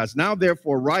other gods. Now,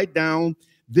 therefore, write down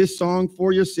this song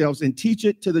for yourselves and teach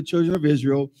it to the children of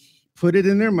Israel. Put it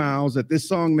in their mouths, that this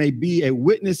song may be a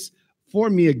witness for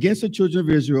me against the children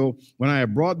of Israel when I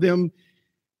have brought them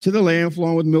to the land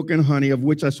flowing with milk and honey, of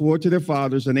which I swore to their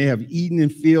fathers, and they have eaten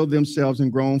and filled themselves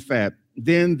and grown fat.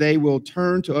 Then they will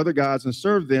turn to other gods and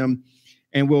serve them,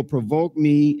 and will provoke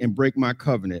me and break my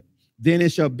covenant. Then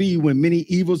it shall be, when many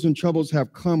evils and troubles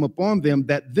have come upon them,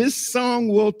 that this song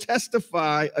will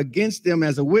testify against them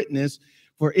as a witness,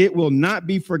 for it will not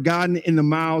be forgotten in the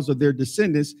mouths of their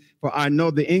descendants, for I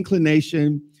know the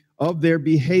inclination of their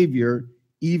behavior,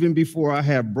 even before I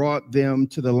have brought them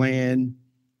to the land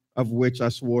of which I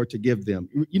swore to give them.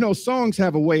 You know, songs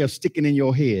have a way of sticking in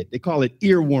your head. They call it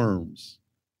earworms.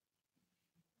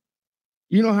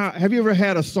 You know have you ever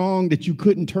had a song that you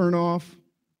couldn't turn off?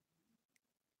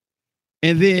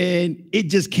 And then it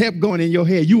just kept going in your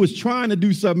head. You was trying to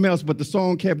do something else, but the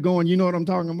song kept going. You know what I'm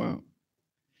talking about?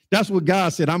 That's what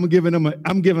God said. I'm giving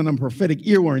them prophetic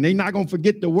earworm. They're not going to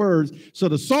forget the words. So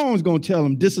the song's going to tell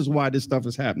them this is why this stuff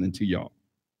is happening to y'all.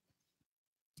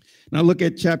 Now look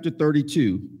at chapter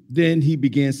 32. Then he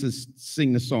begins to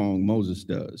sing the song, Moses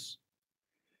does.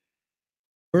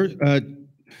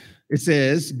 It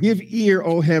says, give ear,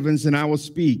 O heavens, and I will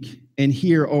speak, and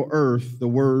hear, O earth, the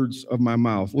words of my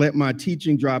mouth. Let my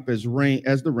teaching drop as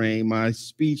the rain, my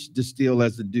speech distill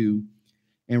as the dew,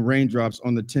 and raindrops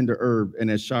on the tender herb,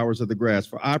 and as showers of the grass.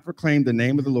 For I proclaim the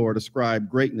name of the Lord, ascribe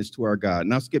greatness to our God.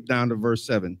 Now skip down to verse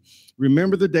 7.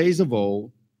 Remember the days of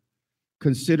old.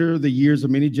 Consider the years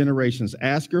of many generations.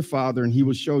 Ask your father, and he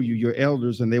will show you, your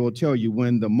elders, and they will tell you,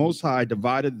 when the Most High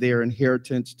divided their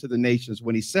inheritance to the nations,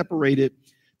 when he separated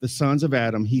the sons of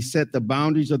Adam, he set the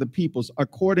boundaries of the peoples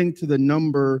according to the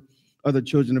number of the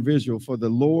children of Israel. For the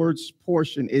Lord's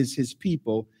portion is his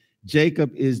people.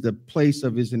 Jacob is the place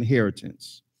of his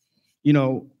inheritance. You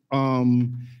know,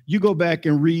 you go back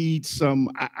and read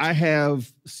I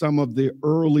have some of the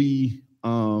early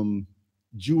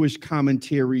Jewish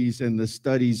commentaries and the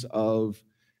studies of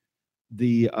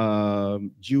the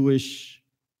Jewish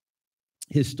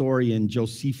historian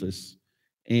Josephus.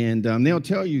 And they'll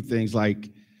tell you things like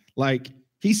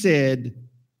he said,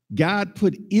 God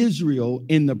put Israel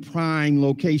in the prime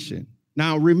location.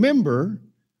 Now, remember,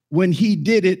 when he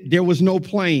did it, there was no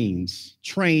planes,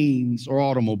 trains, or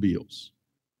automobiles.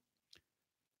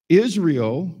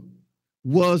 Israel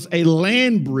was a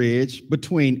land bridge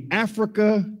between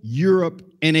Africa, Europe,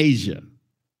 and Asia.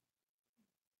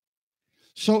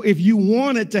 So if you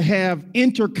wanted to have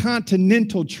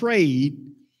intercontinental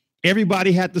trade,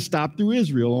 everybody had to stop through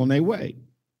Israel on their way.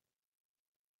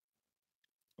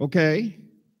 Okay?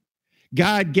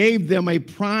 God gave them a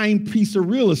prime piece of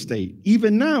real estate.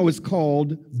 Even now it's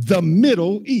called the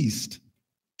Middle East.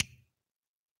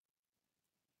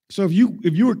 So if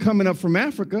you were coming up from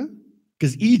Africa,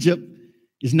 because Egypt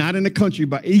is not in the country,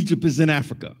 but Egypt is in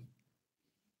Africa.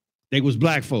 They was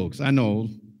black folks. I know,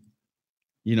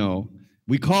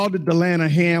 we called it the land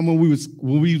of Ham when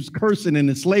we was cursing and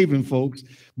enslaving folks,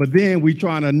 but then we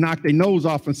trying to knock their nose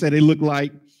off and say they look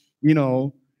like,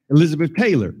 Elizabeth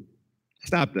Taylor.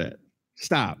 Stop that.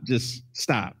 Stop. Just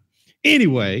stop.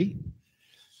 Anyway,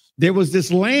 there was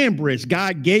this land bridge.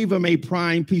 God gave them a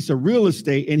prime piece of real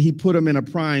estate and he put them in a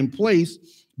prime place.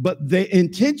 But the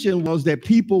intention was that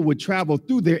people would travel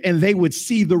through there and they would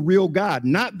see the real God.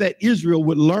 Not that Israel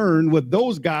would learn what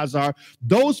those gods are.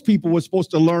 Those people were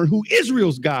supposed to learn who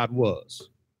Israel's God was.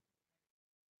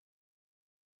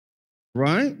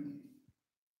 Right?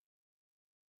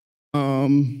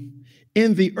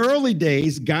 In the early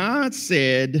days, God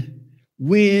said,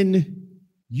 when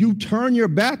you turn your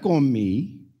back on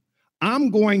me, I'm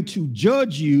going to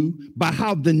judge you by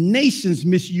how the nations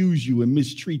misuse you and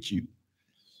mistreat you.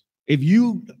 If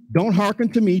you don't hearken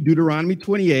to me, Deuteronomy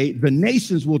 28, the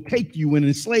nations will take you and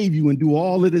enslave you and do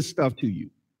all of this stuff to you.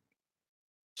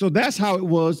 So that's how it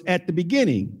was at the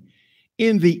beginning.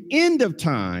 In the end of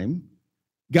time,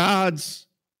 God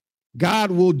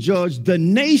will judge the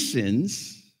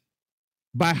nations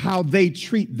by how they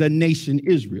treat the nation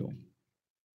Israel.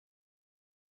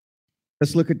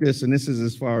 Let's look at this, and this is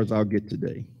as far as I'll get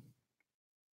today.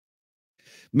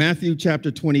 Matthew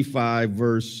chapter 25,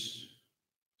 verse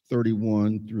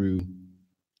 31 through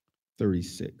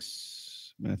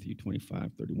 36. Matthew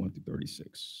 25, 31 through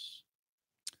 36.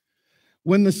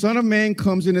 When the Son of Man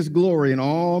comes in his glory and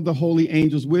all the holy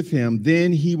angels with him,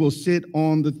 then he will sit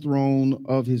on the throne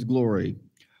of his glory.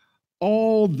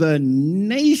 All the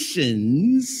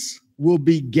nations will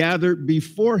be gathered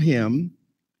before him,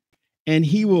 and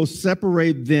he will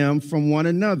separate them from one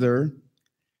another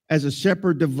as a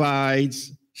shepherd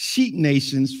divides sheep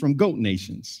nations from goat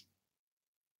nations.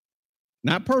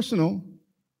 Not personal,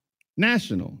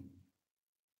 national.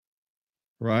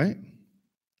 Right?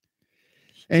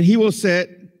 And he will set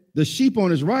the sheep on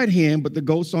his right hand, but the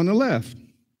goats on the left.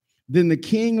 Then the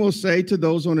king will say to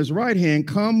those on his right hand,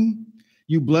 come,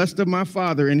 you blessed of my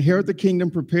Father, inherit the kingdom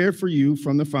prepared for you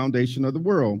from the foundation of the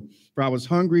world. For I was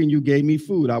hungry, and you gave me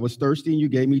food. I was thirsty, and you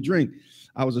gave me drink.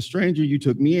 I was a stranger, you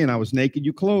took me in. I was naked,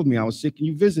 you clothed me. I was sick, and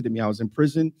you visited me. I was in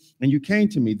prison, and you came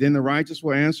to me. Then the righteous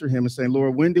will answer him and say,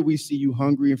 Lord, when did we see you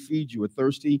hungry and feed you, or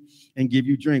thirsty and give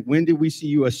you drink? When did we see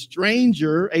you a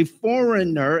stranger, a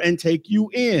foreigner, and take you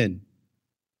in?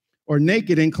 Or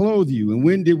naked and clothe you? And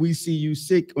when did we see you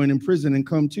sick or in prison and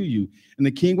come to you? And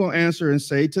the king will answer and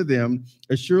say to them,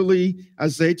 surely I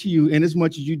say to you,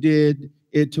 inasmuch as you did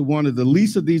it to one of the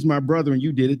least of these, my brethren,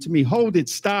 you did it to me. Hold it.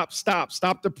 Stop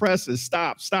the presses.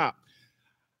 Stop.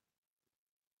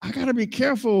 I got to be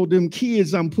careful them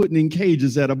kids I'm putting in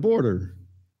cages at a border.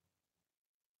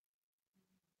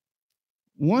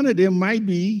 One of them might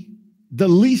be the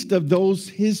least of those,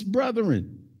 his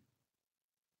brethren.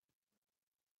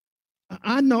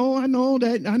 I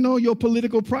know your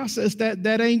political process,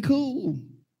 that ain't cool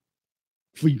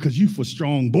for you, because you for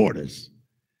strong borders.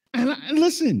 And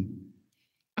listen,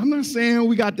 I'm not saying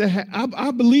we got to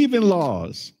I believe in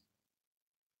laws.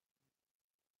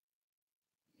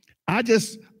 I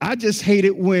just hate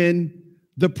it when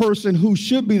the person who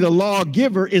should be the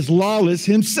lawgiver is lawless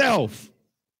himself.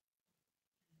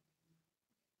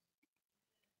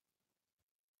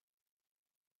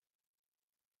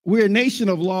 We're a nation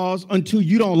of laws until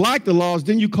you don't like the laws,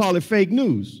 then you call it fake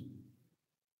news.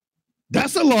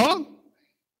 That's a law.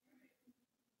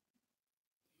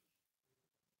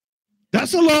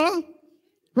 That's a law.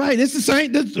 Right. It's the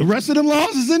same. The rest of them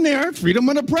laws is in there. Freedom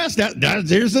of the press.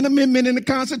 There's an amendment in the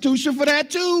Constitution for that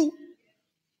too.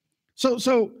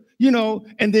 So,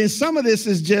 and then some of this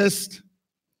is just,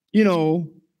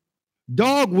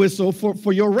 dog whistle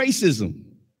for your racism.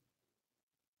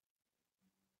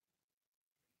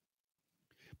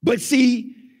 But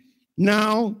see,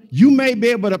 now you may be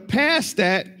able to pass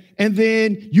that, and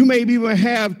then you may even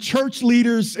have church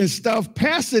leaders and stuff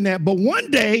passing that. But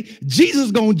one day, Jesus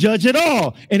is going to judge it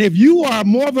all. And if you are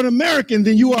more of an American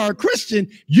than you are a Christian,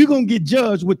 you're going to get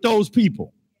judged with those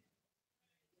people.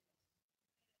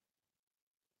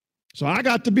 So I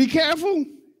got to be careful,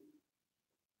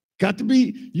 Got to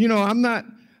be, I'm not,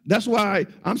 that's why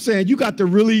I'm saying you got to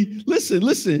really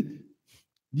listen.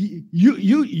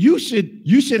 You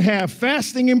should have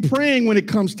fasting and praying when it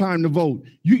comes time to vote.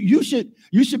 You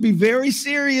should be very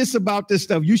serious about this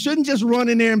stuff. You shouldn't just run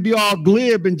in there and be all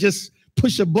glib and just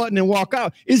push a button and walk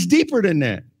out. It's deeper than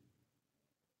that.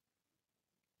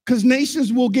 Because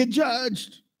nations will get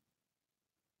judged.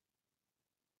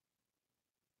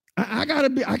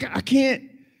 I can't,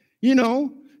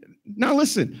 Now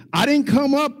listen, I didn't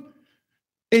come up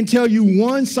and tell you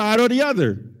one side or the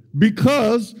other,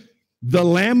 because the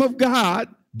Lamb of God,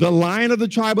 the Lion of the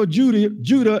tribe of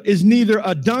Judah, is neither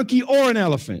a donkey or an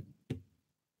elephant.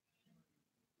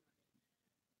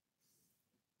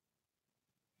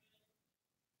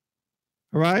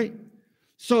 All right?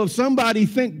 So if somebody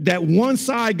think that one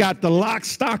side got the lock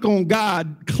stock on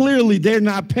God, clearly they're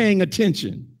not paying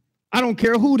attention. I don't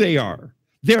care who they are.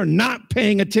 They're not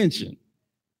paying attention.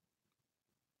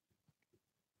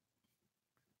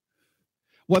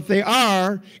 What they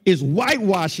are is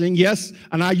whitewashing, yes,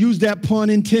 and I use that pun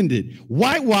intended,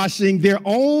 whitewashing their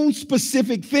own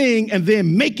specific thing and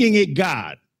then making it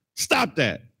God. Stop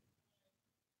that.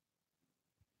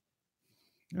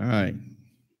 All right.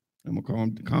 I'm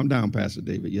going to calm down, Pastor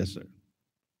David. Yes, sir.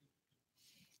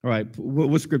 All right.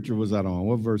 What scripture was that on?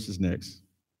 What verse is next?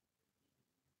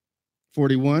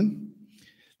 41.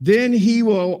 Then he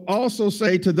will also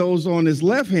say to those on his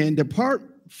left hand, depart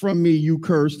from me, you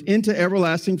cursed, into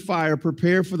everlasting fire,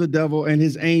 prepared for the devil and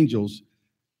his angels.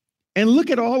 And look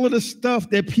at all of the stuff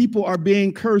that people are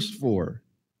being cursed for.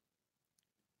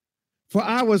 For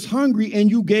I was hungry and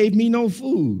you gave me no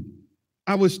food.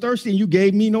 I was thirsty and you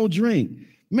gave me no drink.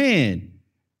 Man,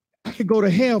 I could go to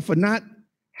hell for not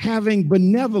having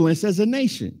benevolence as a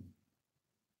nation.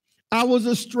 I was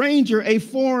a stranger, a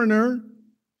foreigner,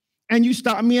 and you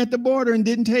stopped me at the border and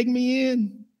didn't take me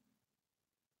in.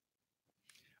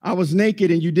 I was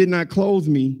naked and you did not clothe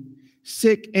me,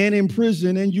 sick and in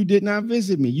prison, and you did not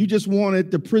visit me. You just wanted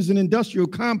the prison industrial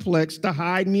complex to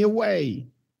hide me away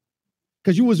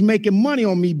because you was making money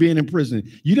on me being in prison.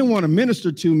 You didn't want to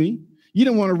minister to me. You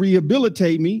didn't want to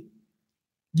rehabilitate me.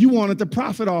 You wanted to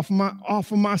profit off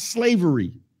of my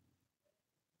slavery.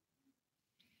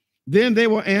 Then they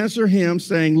will answer him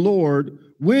saying, Lord,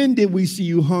 when did we see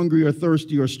you hungry or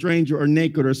thirsty or stranger or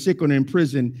naked or sick or in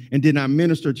prison and did not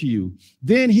minister to you?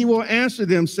 Then he will answer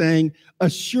them saying,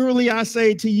 assuredly I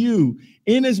say to you,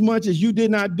 inasmuch as you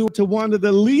did not do it to one of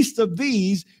the least of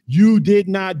these, you did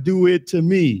not do it to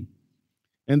me.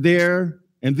 And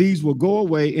these will go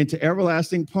away into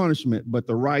everlasting punishment, but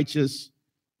the righteous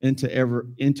into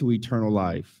eternal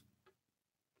life.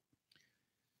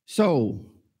 So,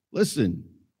 listen.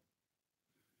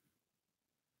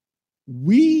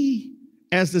 We,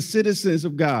 as the citizens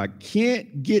of God,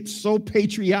 can't get so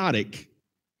patriotic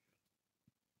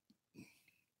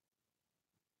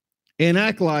and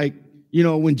act like,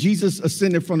 when Jesus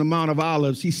ascended from the Mount of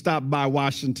Olives, he stopped by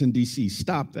Washington, D.C.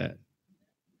 Stop that.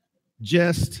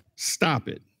 Just stop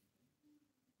it.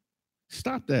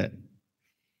 Stop that.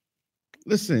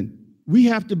 Listen, we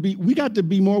got to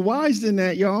be more wise than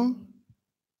that, y'all.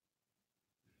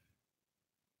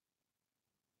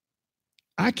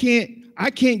 I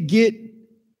can't get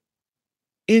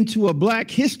into a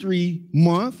Black History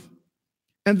Month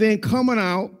and then coming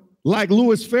out like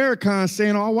Louis Farrakhan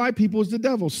saying all white people is the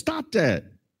devil. Stop that.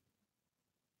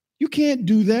 You can't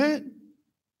do that.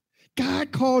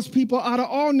 God calls people out of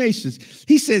all nations.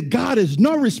 He said God is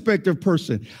no respecter of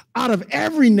person. Out of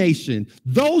every nation,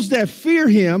 those that fear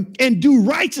him and do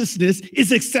righteousness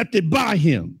is accepted by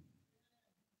him.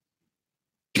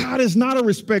 God is not a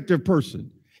respecter of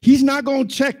person. He's not going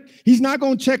to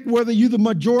check whether you're the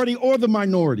majority or the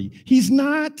minority. He's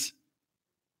not.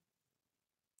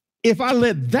 If I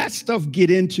let that stuff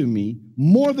get into me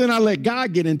more than I let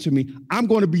God get into me, I'm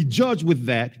going to be judged with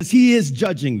that because he is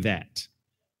judging that.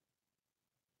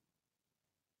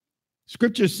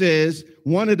 Scripture says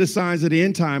one of the signs of the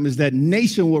end time is that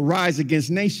nation will rise against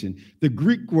nation. The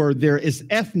Greek word there is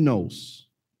ethnos,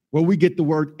 where we get the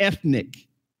word ethnic.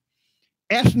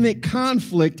 Ethnic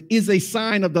conflict is a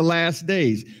sign of the last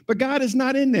days. But God is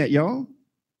not in that, y'all.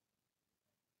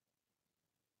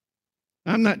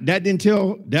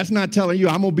 That's not telling you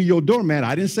I'm going to be your doormat.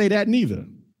 I didn't say that neither.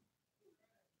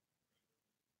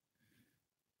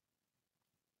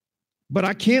 But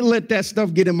I can't let that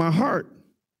stuff get in my heart.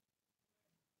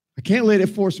 I can't let it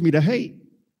force me to hate.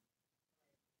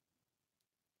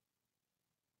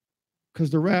 Because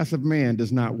the wrath of man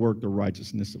does not work the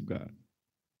righteousness of God.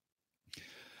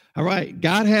 All right,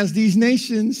 God has these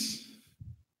nations,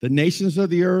 the nations of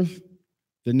the earth,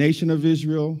 the nation of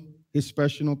Israel, his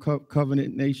special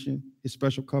covenant nation, his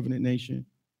special covenant nation,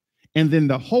 and then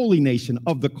the holy nation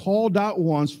of the called out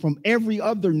ones from every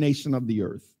other nation of the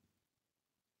earth.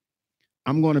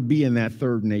 I'm going to be in that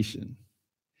third nation,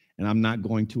 and I'm not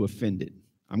going to offend it.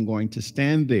 I'm going to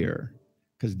stand there,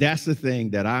 because that's the thing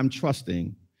that I'm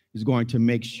trusting is going to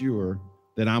make sure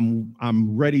that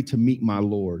I'm ready to meet my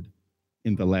Lord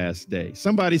in the last day.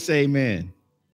 Somebody say amen.